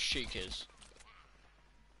what an arse cheek is?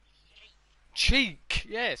 Cheek!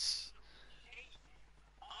 Yes!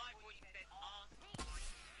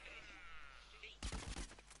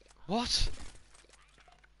 What?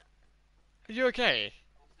 Are you okay?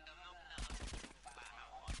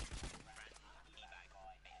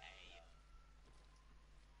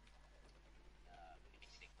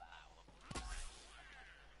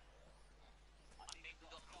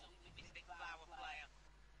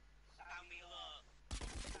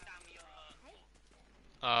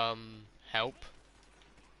 Help.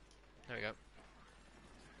 There we go.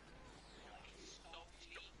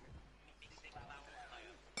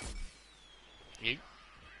 You.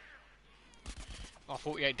 Oh,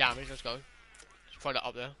 48 damage, let's go. Let's throw that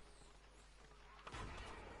up there.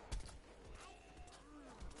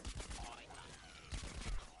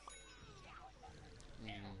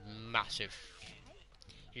 You massive.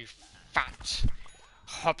 You fat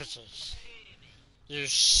hobbiters. You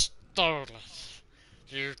stole it.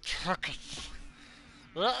 You took it.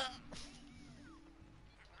 What's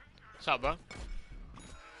up, bro?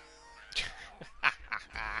 I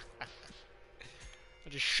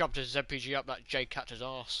just shoved a ZPG up that J-Catter's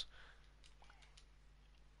arse.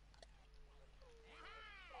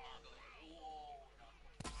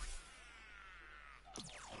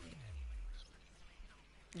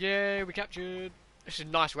 Yeah, we captured. This is a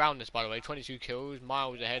nice round, this, by the way. 22 kills,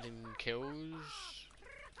 miles ahead in kills.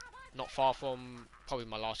 Not far from probably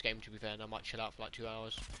my last game, to be fair, and I might chill out for like 2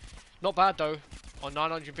 hours. Not bad though, on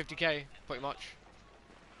 950k, pretty much.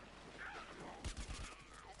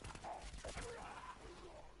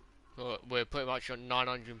 We're pretty much on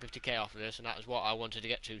 950k after this, and that is what I wanted to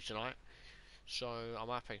get to tonight. So I'm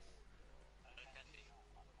happy.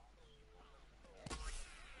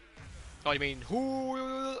 Oh, you mean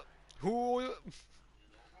who?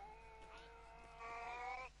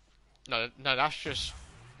 No, that's just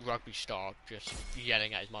rugby star just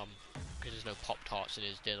yelling at his mum because there's no Pop-Tarts in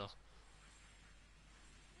his dinner.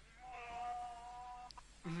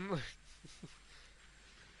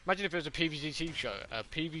 Imagine if it was a PVZ TV show. A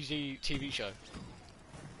PVZ TV show.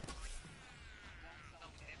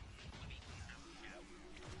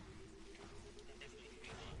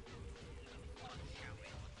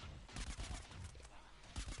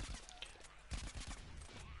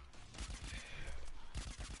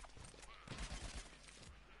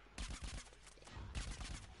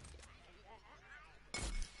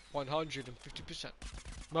 %150%.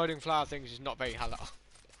 Murdering flower things is not very halal.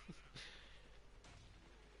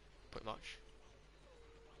 Pretty much.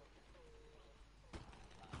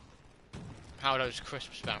 How are those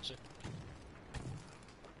crisps bouncing?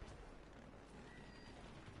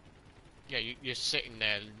 Yeah, you're sitting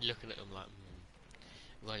there looking at them like,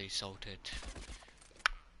 really salted.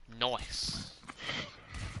 Nice.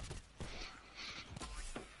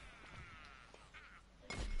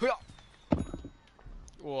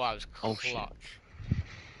 Oh, that was clutch. Oh, shit.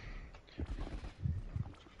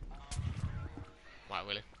 Right,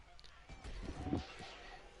 really?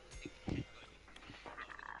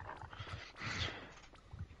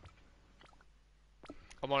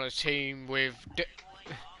 I'm on a team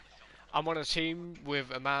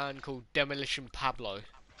with a man called Demolition Pablo.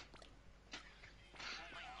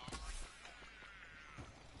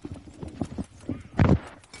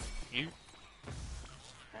 You?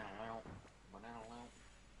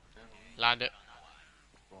 Land it.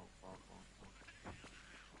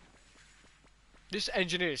 This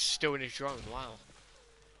engineer is still in his drone, wow.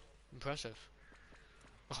 Impressive.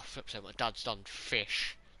 Oh, flip sake, my dad's done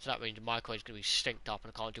fish. So that means the microwave's gonna be stinked up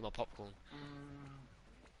and I can't do my popcorn.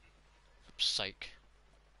 For sake.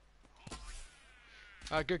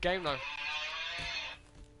 Good game though.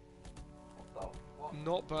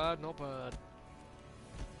 Not bad, not bad.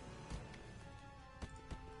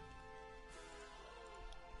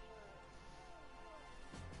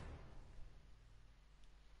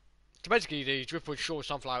 So basically the Driftwood Shore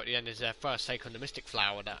Sunflower at the end is their first take on the Mystic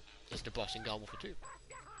Flower that is the boss in Garden Warfare 2.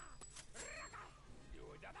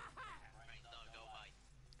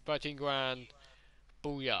 13 grand,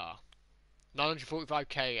 booyah.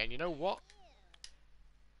 945k, and you know what?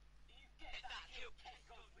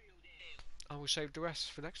 I will save the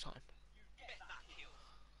rest for next time.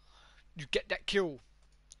 You get that kill.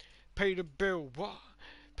 Pay the bill, what?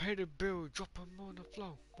 Pay the bill, drop them on the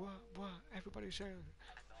floor. What? Everybody saying.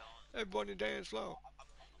 Everybody dance slow.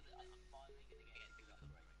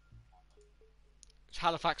 Is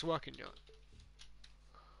Halifax working yet?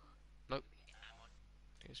 Nope.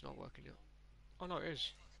 It's not working yet. Oh no, it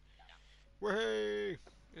is. Way!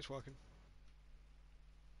 It's working.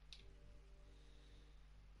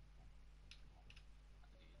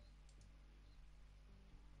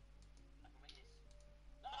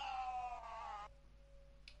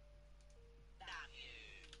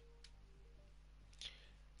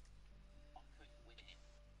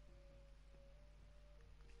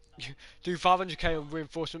 Do 500k on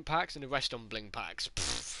reinforcement packs and the rest on bling packs.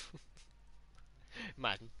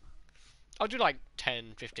 Imagine. I'll do like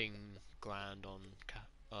 10, 15 grand on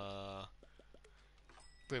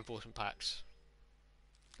reinforcement packs.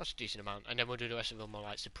 That's a decent amount. And then we'll do the rest of them on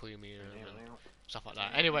like Supreme and stuff like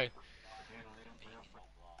that. Anyway.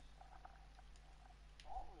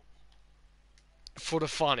 For the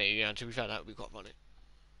funny, yeah, to be fair, that would be quite funny.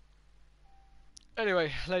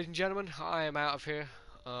 Anyway, ladies and gentlemen, I am out of here.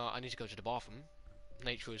 I need to go to the bathroom.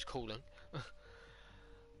 Nature is calling.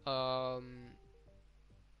 I'll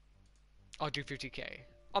do 50k.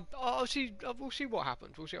 I'll see. We'll see what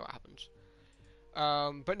happens. We'll see what happens.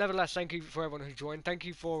 But nevertheless, thank you for everyone who joined. Thank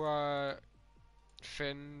you for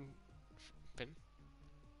Finn.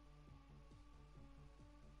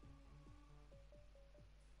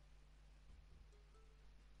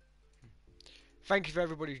 Thank you for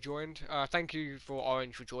everybody who joined. Thank you for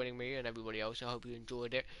Orange for joining me and everybody else. I hope you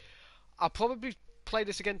enjoyed it. I'll probably play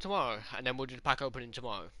this again tomorrow, and then we'll do the pack opening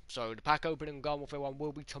tomorrow. So the pack opening on Garden Warfare 1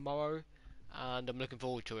 will be tomorrow, and I'm looking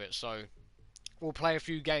forward to it. So we'll play a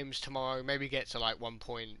few games tomorrow, maybe get to like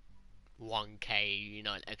 1.1k, you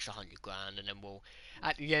know, an extra 100 grand, and then we'll,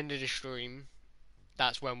 at the end of the stream,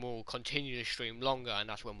 that's when we'll continue the stream longer, and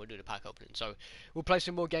that's when we'll do the pack opening. So we'll play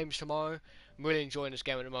some more games tomorrow. I'm really enjoying this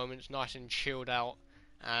game at the moment. It's nice and chilled out,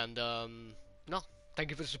 and no,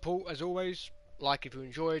 thank you for the support as always. Like if you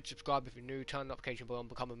enjoyed, subscribe if you're new, turn the notification bell on,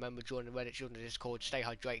 become a member, join the Reddit, join the Discord, stay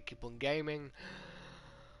hydrated, keep on gaming.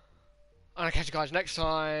 And I'll catch you guys next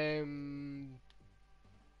time.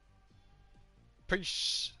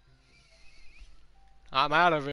 Peace. I'm out of it.